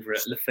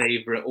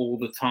favourite all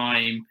the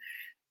time,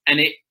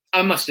 and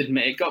I must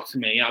admit, it got to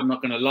me. I'm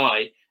not going to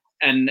lie.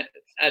 And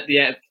at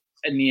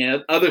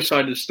the other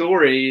side of the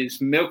story is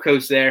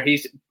Milko's there.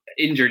 He's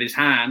injured his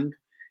hand.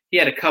 He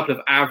had a couple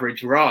of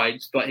average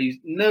rides, but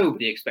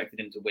nobody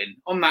expected him to win.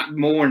 On that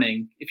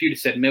morning, if you'd have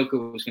said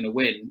Milko was going to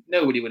win,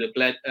 nobody would have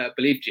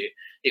believed you.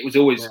 It was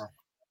always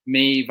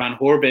me, Van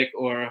Horbik,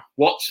 or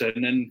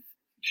Watson, and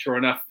sure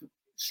enough,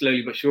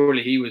 slowly but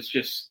surely, he was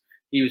just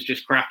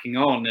cracking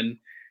on. And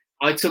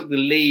I took the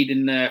lead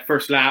in the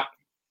first lap,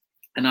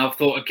 and I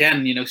thought,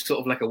 again,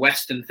 sort of like a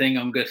Western thing,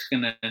 I'm just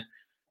going to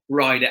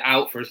ride it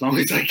out for as long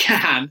as I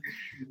can.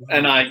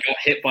 And I got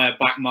hit by a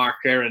back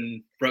marker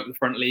and broke the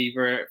front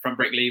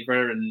brake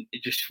lever, and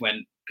it just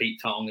went Pete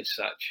Tong as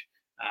such.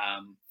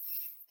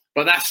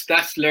 But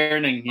that's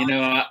learning.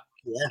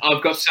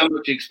 I've got so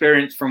much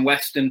experience from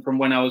Weston from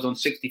when I was on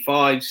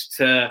 65s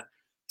to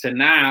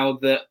now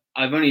that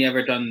I've only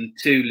ever done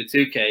 2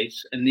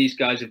 Latuques, and these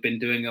guys have been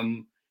doing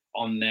them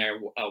on their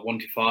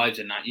 125s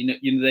and that.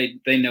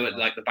 They know it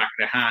like the back of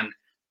their hand.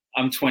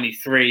 I'm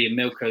 23 and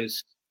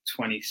Milko's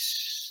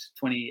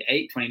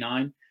 28,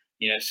 29.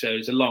 So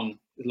it's a long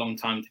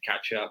time to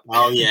catch up.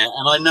 Oh yeah,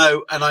 and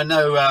I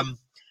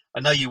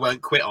know you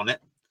won't quit on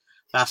it.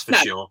 That's for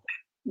sure.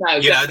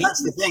 No,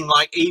 that's the thing.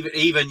 Like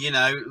even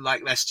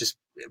like let's just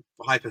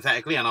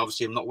hypothetically, and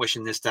obviously I'm not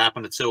wishing this to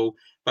happen at all,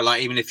 but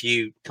like even if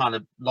you kind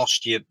of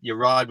lost your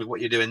ride with what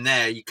you're doing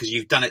there, because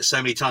you've done it so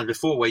many times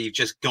before, where you've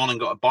just gone and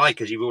got a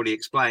bike, as you've already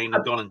explained,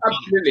 and gone and done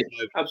it.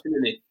 So,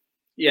 absolutely.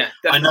 Yeah,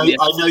 definitely.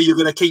 I know you're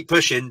going to keep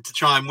pushing to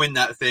try and win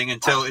that thing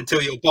until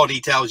your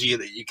body tells you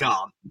that you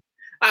can't.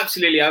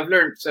 Absolutely, I've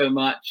learned so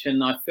much,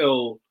 and I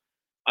feel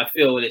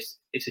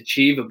it's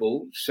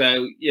achievable.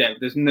 So yeah,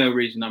 there's no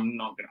reason I'm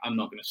not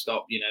going to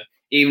stop.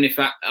 Even if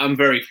I'm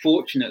very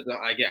fortunate that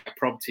I get a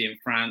property in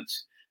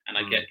France and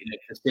I get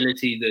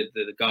facility.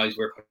 The guys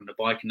work on the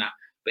bike and that.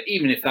 But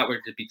even if that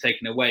were to be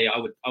taken away, I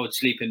would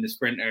sleep in the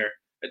Sprinter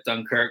at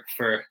Dunkirk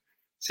for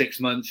 6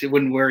 months. It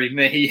wouldn't worry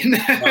me.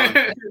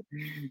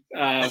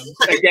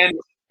 Again,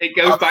 it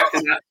goes back to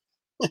that.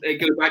 It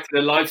goes back to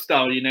the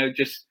lifestyle.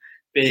 Just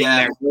being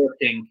there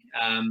working.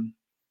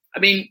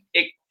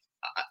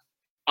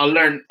 I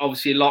learned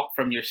obviously a lot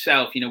from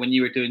yourself, when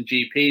you were doing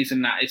GPs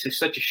and that. It's just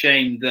such a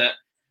shame that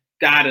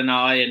Dad and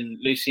I and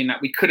Lucy and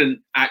that we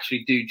couldn't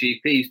actually do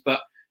GPs.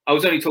 But I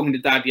was only talking to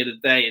Dad the other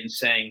day and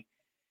saying,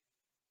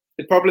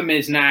 the problem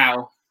is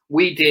now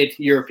we did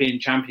European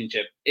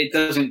Championship. It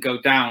doesn't go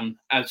down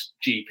as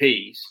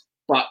GPs,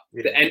 but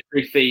the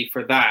entry fee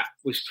for that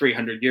was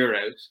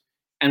 €300.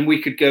 And we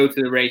could go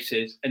to the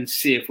races and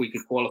see if we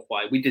could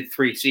qualify. We did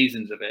 3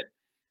 seasons of it.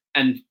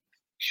 And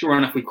sure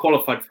enough, we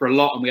qualified for a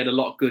lot and we had a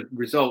lot of good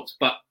results,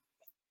 but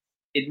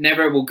it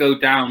never will go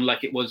down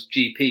like it was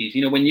GPs.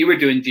 When you were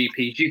doing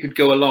GPs, you could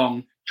go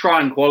along, try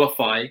and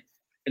qualify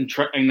and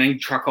then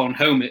truck on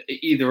home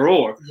either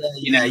or.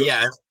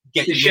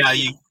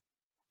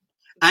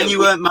 And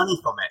you earned money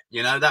from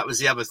it. That was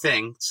the other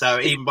thing. So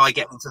even by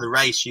getting to the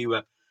race, you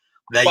were,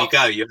 there you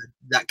go.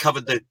 That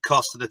covered the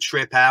cost of the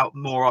trip out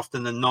more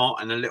often than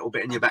not, and a little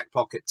bit in your back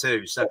pocket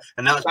too. So,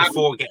 and that was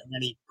before getting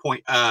any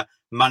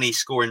money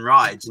scoring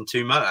rides in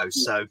 2 motos.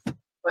 So,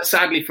 but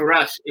sadly for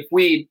us, if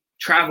we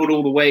travelled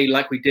all the way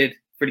like we did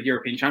for the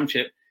European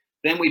Championship,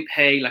 then we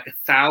pay like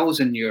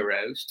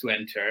 €1,000 to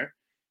enter,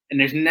 and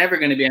there's never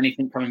going to be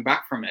anything coming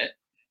back from it.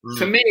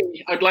 For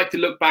me, I'd like to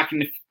look back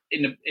in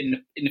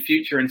the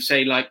future and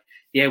say, like,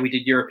 yeah, we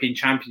did European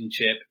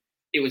Championship.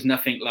 It was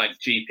nothing like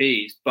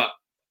GPs, but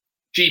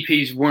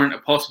GPs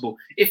weren't possible.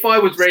 If I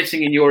was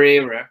racing in your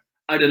era,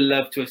 I'd have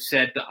loved to have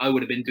said that I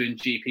would have been doing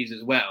GPs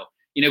as well,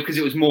 because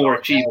it was more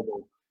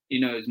achievable.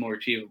 It was more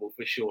achievable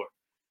for sure.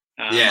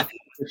 I think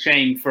it's a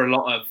shame for a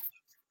lot of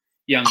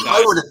young guys.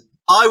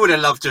 I would have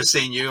loved to have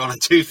seen you on a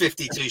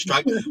 252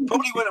 strike.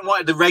 Probably wouldn't have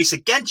wanted to race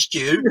against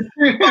you,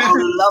 but I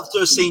would have loved to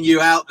have seen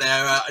you out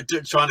there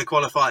trying to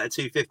qualify at a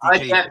 250. I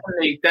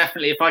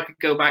definitely, if I could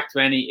go back to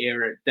any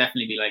era, it'd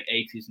definitely be like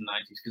 80s and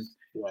 90s, because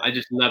I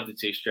just love the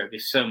 2-stroke.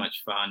 It's so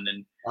much fun,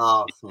 and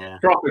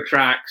proper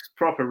tracks,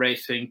 proper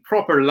racing,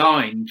 proper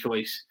line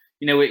choice.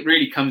 It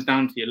really comes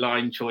down to your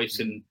line choice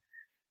and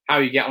how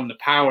you get on the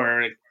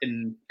power,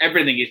 and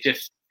everything is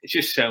it's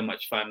just so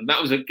much fun.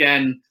 That was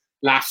again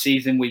last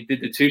season. We did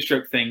the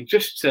 2-stroke thing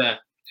just to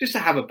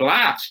have a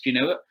blast.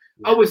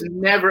 I was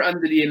never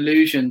under the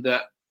illusion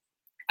that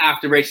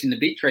after racing the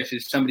beach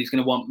races, somebody's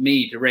going to want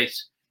me to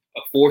race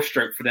a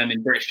 4-stroke for them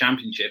in British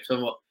Championships. So I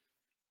thought,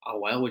 oh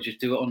well, we'll just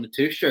do it on the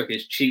 2-stroke.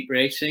 It's cheap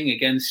racing.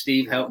 Again,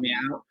 Steve helped me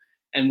out,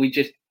 and we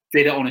just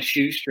did it on a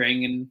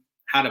shoestring and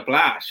had a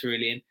blast,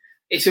 really. And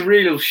it's a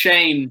real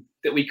shame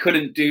that we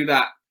couldn't do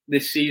that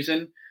this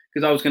season,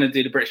 because I was going to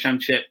do the British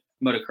Championship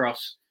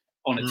motocross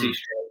on a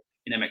 2-stroke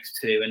in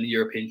MX2 and the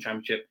European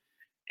Championship,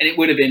 and it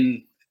would have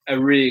been a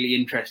really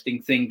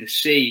interesting thing to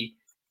see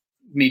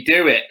me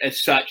do it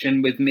as such.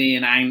 And with me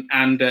and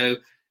Ando,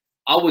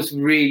 I was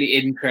really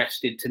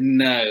interested to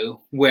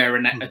know where a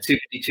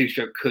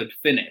 252-stroke could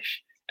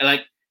finish. And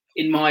like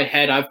in my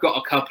head, I've got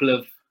a couple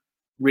of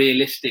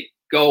realistic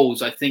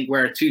goals, I think,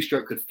 where a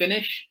 2-stroke could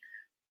finish,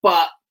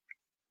 but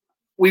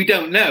we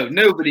don't know.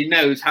 Nobody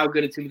knows how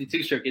good a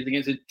 252-stroke is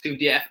against a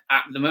 2DF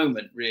at the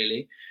moment,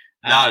 really.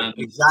 No,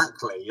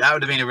 exactly. That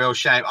would have been a real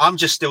shame. I'm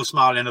just still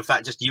smiling at the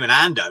fact just you and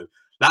Ando.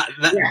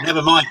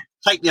 Never mind.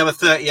 Take the other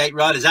 38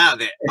 riders out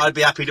of it. I'd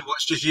be happy to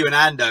watch just you and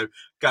Ando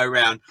go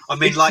round. I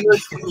mean, like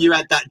you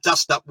had that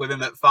dust up with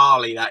him at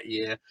Farley that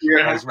year.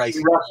 Yeah, I was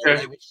racing.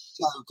 It was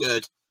so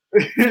good.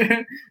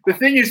 The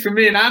thing is, for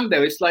me and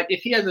Ando, it's like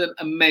if he has an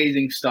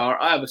amazing start,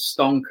 I have a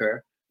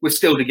stonker, we're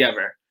still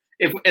together.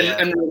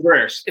 And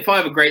reverse, if I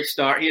have a great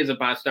start, he has a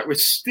bad start, we're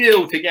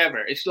still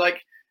together. It's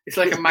like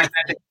a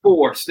magnetic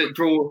force that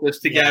draws us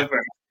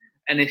together,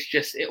 and it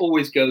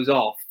always goes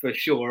off for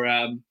sure.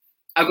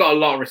 I've got a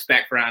lot of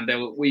respect for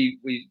Ando. We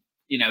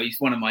he's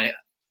one of my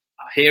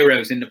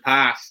heroes in the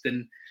past,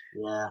 and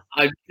Yeah.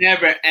 I've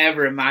never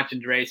ever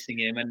imagined racing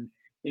him, and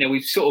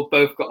we've sort of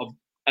both got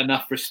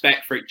enough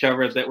respect for each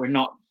other that we're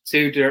not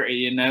too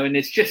dirty, and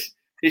it's just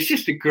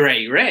a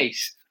great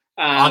race.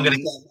 I'm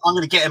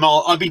gonna get him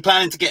on. I've been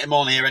planning to get him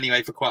on here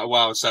anyway for quite a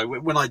while. So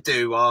when I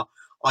do, I'll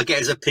get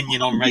his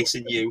opinion on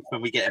racing you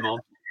when we get him on.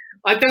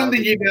 I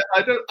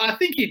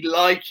think he'd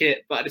like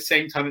it, but at the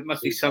same time, it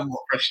must be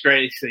somewhat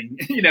frustrating.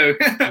 Yeah.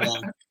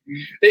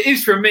 It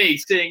is for me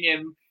seeing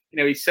him.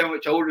 He's so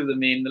much older than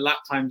me, and the lap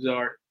times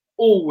are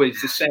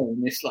always the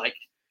same. It's like,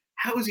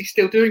 how is he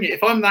still doing it?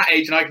 If I'm that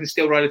age and I can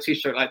still ride a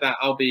two-stroke like that,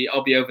 I'll be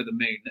over the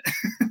moon.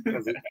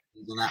 He's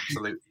an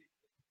absolute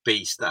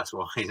beast. That's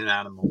why he's an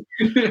animal.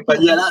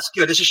 But yeah, that's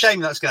good. It's a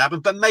shame that's going to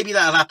happen, but maybe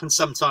that'll happen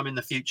sometime in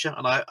the future,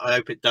 and I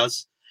hope it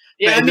does.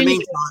 Yeah. But in the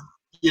meantime,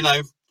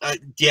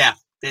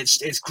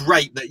 it's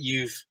great that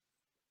you've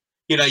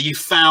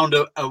found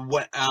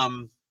by,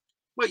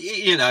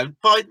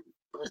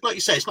 like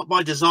you say, it's not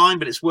by design,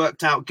 but it's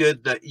worked out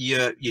good that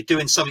you're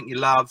doing something you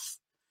love.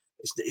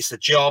 It's a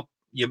job.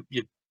 You're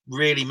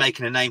really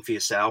making a name for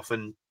yourself,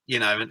 and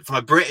and from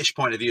a British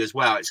point of view as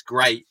well, it's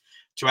great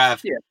to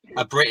have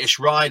a British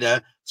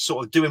rider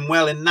sort of doing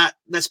well in that,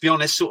 let's be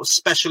honest, sort of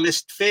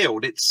specialist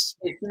field. It's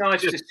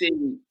nice to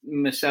see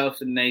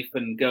myself and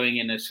Nathan going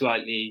in a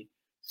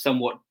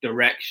somewhat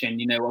direction.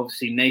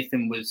 Obviously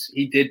Nathan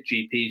he did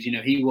GPs.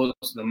 He was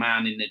the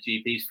man in the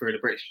GPs for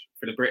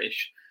the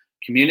British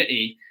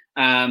community.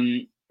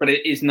 But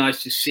it is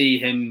nice to see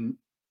him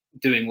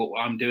doing what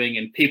I'm doing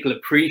and people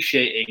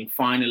appreciating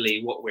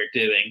finally what we're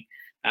doing.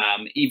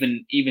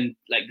 Even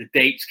like the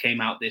dates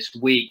came out this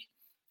week,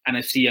 and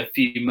I see a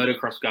few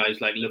motocross guys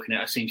looking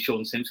at. I've seen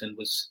Sean Simpson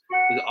was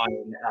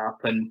eyeing it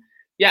up, and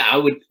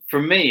for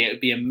me it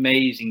would be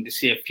amazing to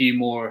see a few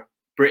more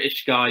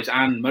British guys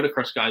and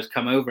motocross guys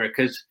come over,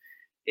 because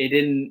it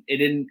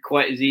isn't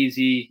quite as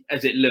easy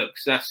as it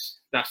looks. That's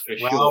for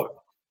sure.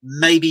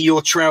 Maybe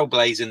you're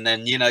trailblazing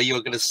then.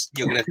 You're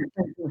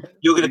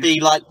gonna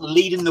be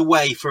leading the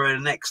way for the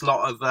next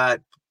lot of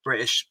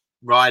British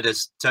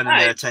riders turning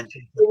their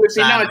attention. It would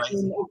be nice.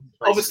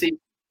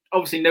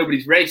 Obviously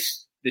nobody's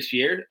raced this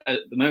year at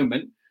the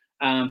moment.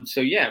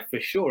 So yeah, for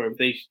sure,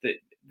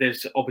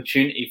 there's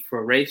opportunity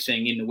for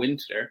racing in the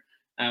winter.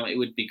 It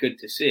would be good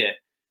to see it,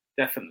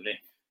 definitely.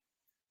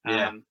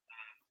 Yeah.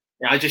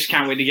 I just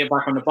can't wait to get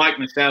back on the bike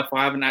myself.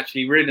 I haven't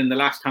actually ridden. The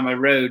last time I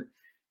rode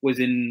was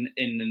in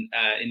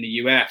the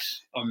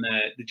US on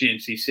the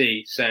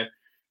GNCC. So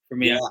for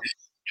me, I'm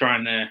just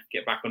trying to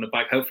get back on the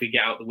bike. Hopefully,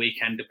 get out the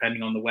weekend,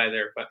 depending on the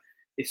weather. But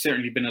it's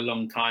certainly been a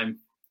long time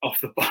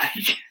off the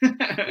bike.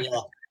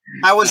 Yeah.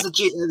 How was the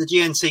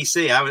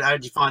GNCC? How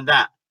did you find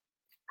that?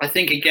 I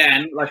think,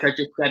 again, like I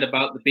just said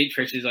about the beach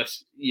races,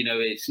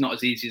 it's not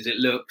as easy as it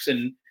looks.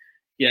 And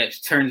yeah, it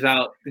turns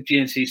out the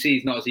GNCC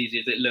is not as easy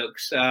as it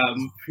looks.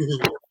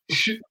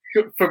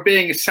 For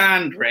being a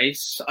sand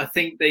race, I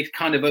think they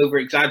kind of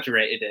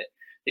over-exaggerated it.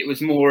 It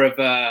was more of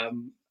a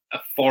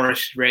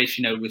forest race,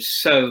 with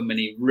so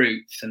many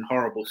routes and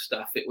horrible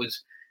stuff. It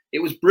was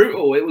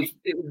brutal. It was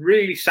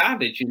really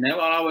savage,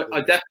 I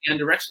definitely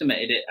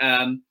underestimated it.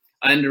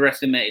 I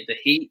underestimated the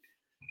heat.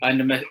 I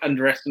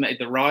underestimated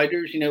the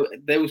riders.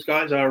 Those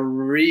guys are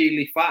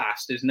really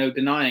fast. There's no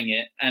denying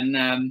it. And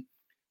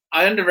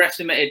I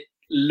underestimated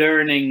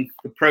learning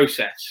the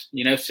process.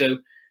 So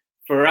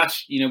for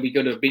us, we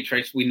go to a beach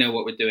race, we know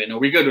what we're doing, or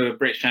we go to a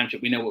British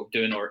Championship, we know what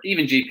we're doing, or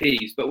even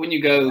GPs. But when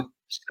you go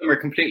somewhere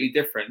completely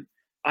different,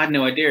 I had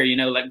no idea.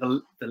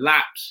 The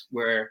laps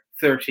were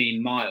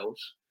 13 miles,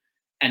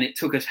 and it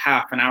took us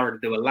half an hour to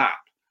do a lap.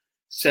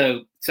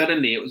 So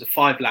suddenly it was a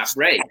 5-lap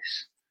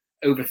race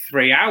over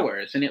 3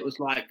 hours, and it was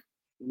like,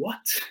 what?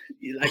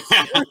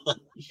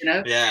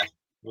 Yeah.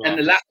 And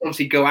the laps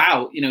obviously go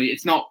out.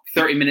 It's not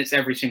 30 minutes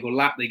every single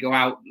lap; they go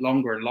out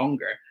longer and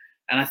longer.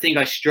 And I think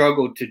I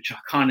struggled to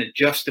kind of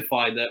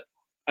justify that.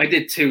 I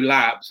did 2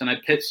 laps and I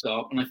pit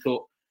stopped, and I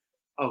thought,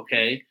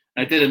 okay.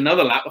 And I did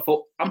another lap. I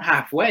thought, I'm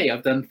halfway.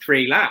 I've done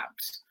 3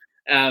 laps.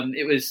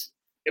 It was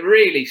a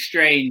really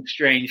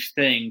strange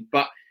thing,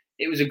 but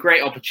it was a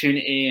great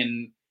opportunity,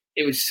 and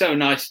it was so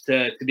nice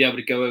to be able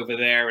to go over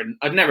there. And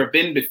I'd never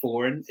been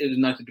before, and it was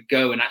nice to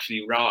go and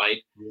actually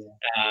ride,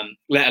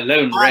 let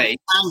alone race.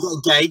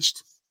 And get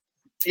engaged.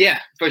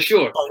 Yeah, for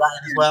sure.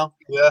 As well.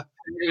 Yeah.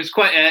 It was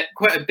quite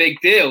a big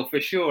deal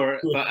for sure.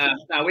 But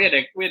no, we had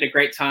a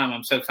great time.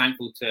 I'm so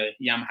thankful to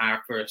Yamaha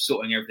for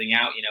sorting everything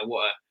out.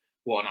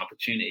 What an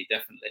opportunity,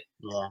 definitely.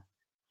 Yeah.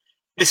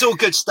 It's all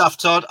good stuff,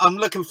 Todd. I'm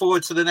looking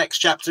forward to the next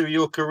chapter of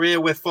your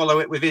career. We'll follow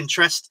it with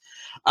interest.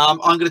 I'm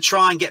going to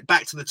try and get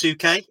back to the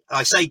 2K.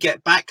 I say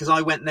get back because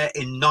I went there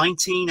in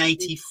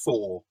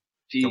 1984.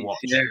 Jeez,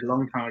 yeah, a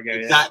long time ago.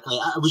 Exactly.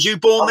 Yeah. Was you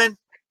born then?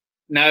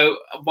 No,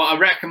 but I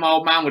reckon my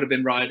old man would have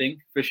been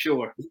riding for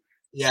sure.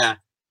 Yeah.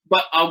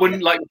 But I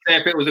wouldn't like to say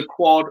if it was a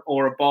quad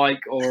or a bike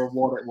or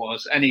what it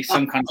was.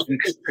 Some kind of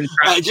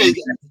contraption.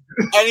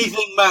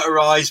 Anything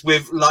motorized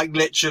with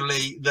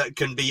literally that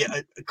can be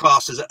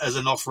classed as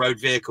an off-road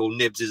vehicle,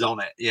 Nibs is on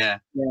it. Yeah.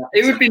 Yeah.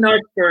 It would be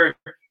nice for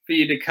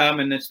you to come,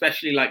 and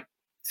especially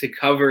to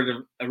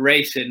cover a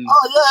race in.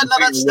 Oh yeah, no,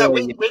 that's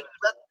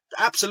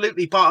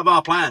absolutely part of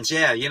our plans.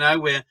 Yeah, you know,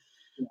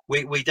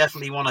 we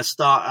definitely want to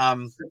start,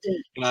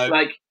 you know,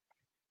 like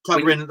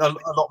covering a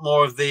lot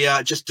more of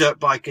the just dirt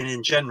biking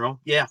in general.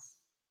 Yeah,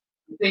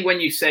 I think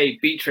when you say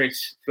beach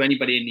race to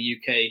anybody in the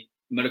UK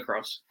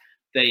motocross,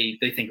 they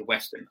think of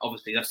Western.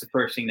 Obviously, that's the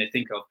first thing they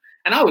think of.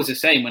 And I was the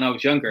same when I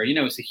was younger. You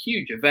know, it's a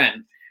huge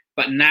event,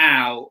 but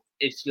now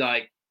it's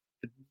like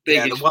the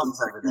biggest the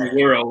ones over there in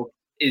the world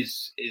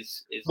is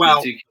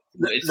well, the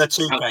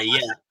 2K. Yeah,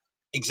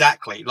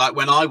 exactly. Like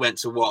when I went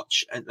to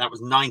watch, and that was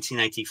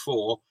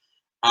 1984.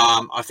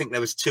 I think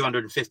there was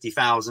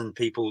 250,000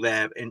 people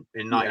there in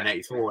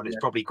 1984, and it's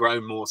probably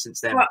grown more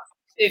since then. But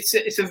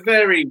it's a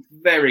very,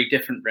 very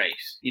different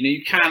race. You know,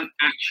 you can't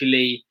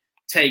actually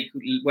take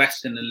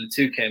Western and Le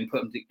 2K and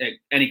put them to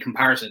any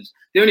comparisons.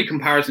 The only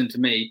comparison to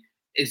me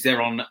is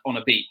they're on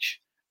a beach.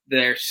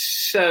 They're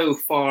so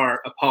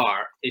far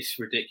apart, it's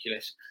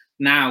ridiculous.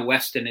 Now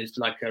Western is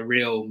like a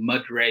real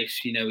mud race,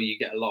 you know, you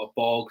get a lot of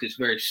bogs, it's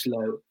very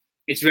slow,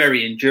 it's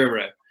very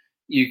enduro.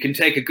 You can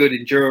take a good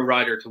enduro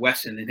rider to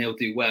Western and he'll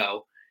do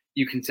well.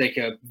 You can take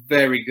a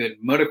very good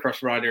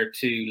motocross rider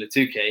to Le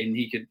 2K and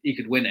he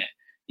could win it,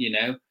 you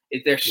know.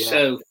 They're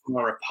so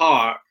far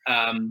apart,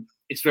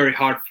 it's very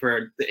hard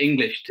for the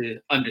English to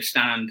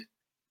understand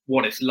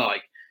what it's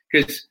like,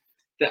 because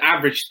the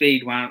average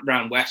speed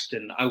around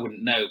Western, I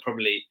wouldn't know,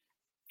 probably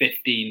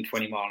 15,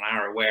 20 mile an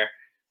hour, where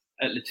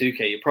at Le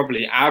 2K, you're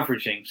probably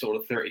averaging sort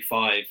of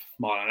 35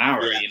 mile an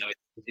hour. You know,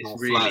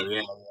 it's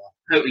really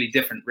totally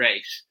different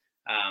race,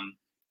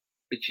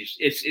 which is,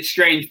 it's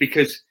strange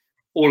because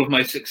all of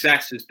my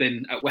success has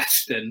been at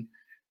Western,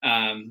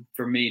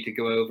 for me to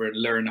go over and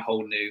learn a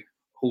whole new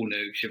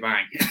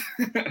shebang.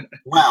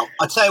 Well,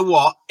 I tell you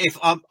what, if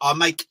I'll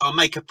make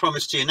a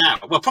promise to you now.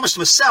 Well, promise to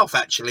myself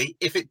actually.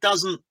 If it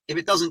doesn't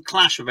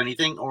clash with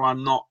anything, or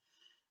I'm not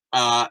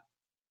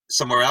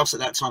somewhere else at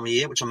that time of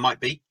year, which I might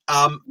be,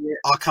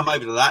 I'll come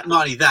over to that.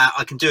 Not only that,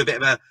 I can do a bit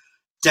of a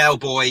Dale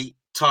Boy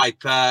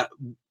type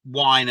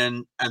wine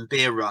and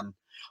beer run.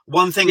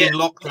 One thing in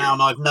lockdown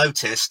I've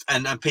noticed,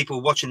 and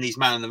people watching these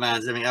Man in the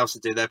Vans, everything else to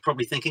do, they're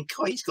probably thinking,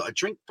 "God, he's got a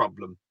drink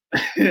problem."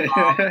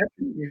 I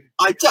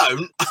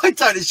don't.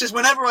 It's just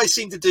whenever I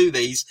seem to do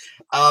these,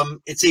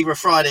 it's either a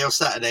Friday or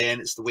Saturday,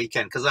 and it's the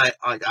weekend, because I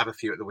have a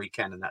few at the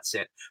weekend, and that's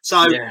it. So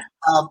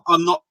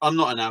I'm not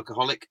an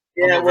alcoholic.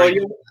 Yeah, well,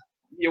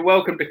 you're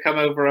welcome to come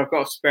over. I've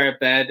got a spare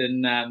bed,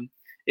 and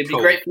it'd be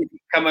great for you to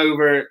come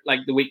over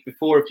like the week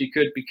before if you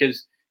could,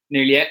 because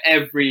nearly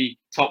every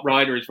top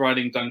rider is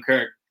riding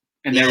Dunkirk,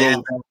 and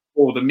they're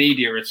all the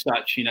media as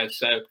such, you know.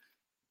 So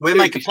we'll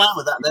make a plan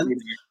with that then.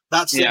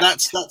 That's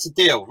a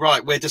deal.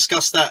 Right, we'll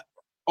discuss that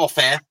off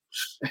air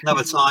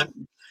another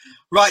time.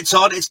 Right,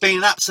 Todd, it's been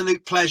an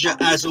absolute pleasure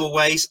as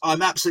always.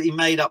 I'm absolutely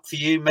made up for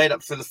you, made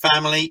up for the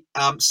family.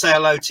 Say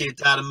hello to your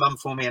dad and mum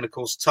for me, and of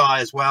course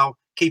Ty as well.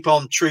 Keep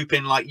on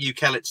trooping like you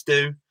Kellets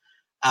do.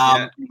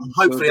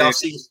 Hopefully I'll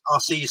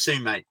see you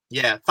soon, mate.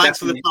 Yeah, thanks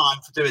for the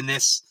time for doing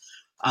this.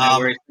 No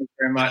worries. Thank you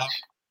very much.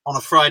 On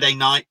a Friday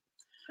night.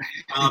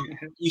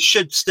 You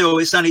should still,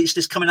 it's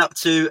just coming up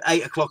to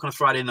 8 o'clock on a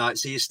Friday night,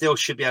 so you still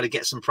should be able to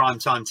get some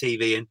primetime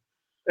TV in.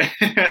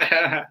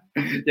 Never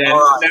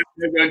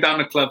going down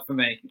the club for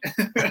me.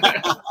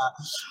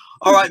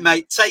 All right,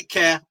 mate, take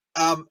care,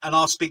 and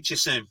I'll speak to you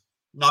soon.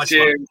 Nice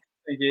one.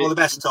 Thank you. All the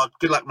best, Todd.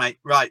 Good luck, mate.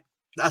 Right,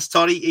 that's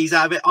Toddy. He's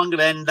out of it. I'm going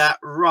to end that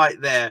right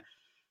there.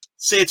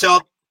 See you,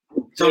 Todd.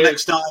 Till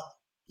next time.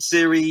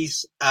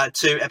 Series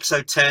 2,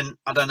 episode 10.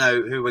 I don't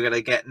know who we're going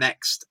to get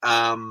next.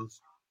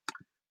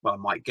 Well, I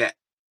might get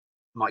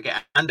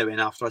Ando in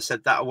after I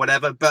said that or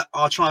whatever, but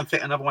I'll try and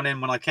fit another one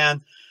in when I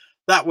can.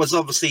 That was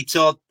obviously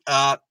Todd.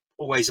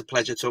 Always a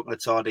pleasure talking to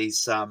Todd.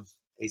 He's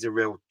a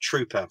real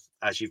trooper,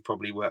 as you've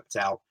probably worked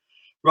out.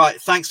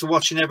 Right, thanks for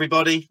watching,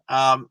 everybody.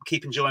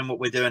 Keep enjoying what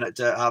we're doing at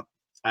Dirt Hub,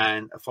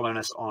 and following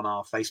us on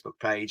our Facebook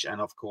page,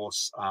 and of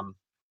course on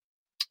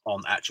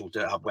actual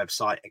Dirt Hub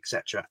website,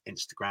 etc.,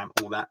 Instagram,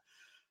 all that.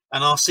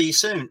 And I'll see you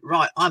soon.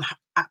 Right, I'm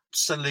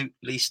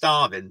absolutely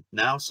starving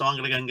now, so I'm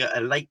going to go and get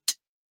a late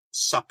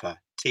supper,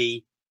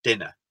 tea,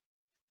 dinner,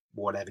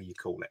 whatever you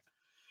call it.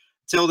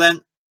 Till then,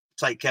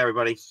 take care,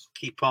 everybody.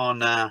 Keep on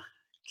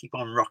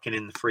rocking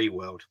in the free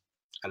world.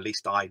 At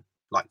least I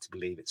like to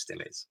believe it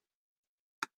still is.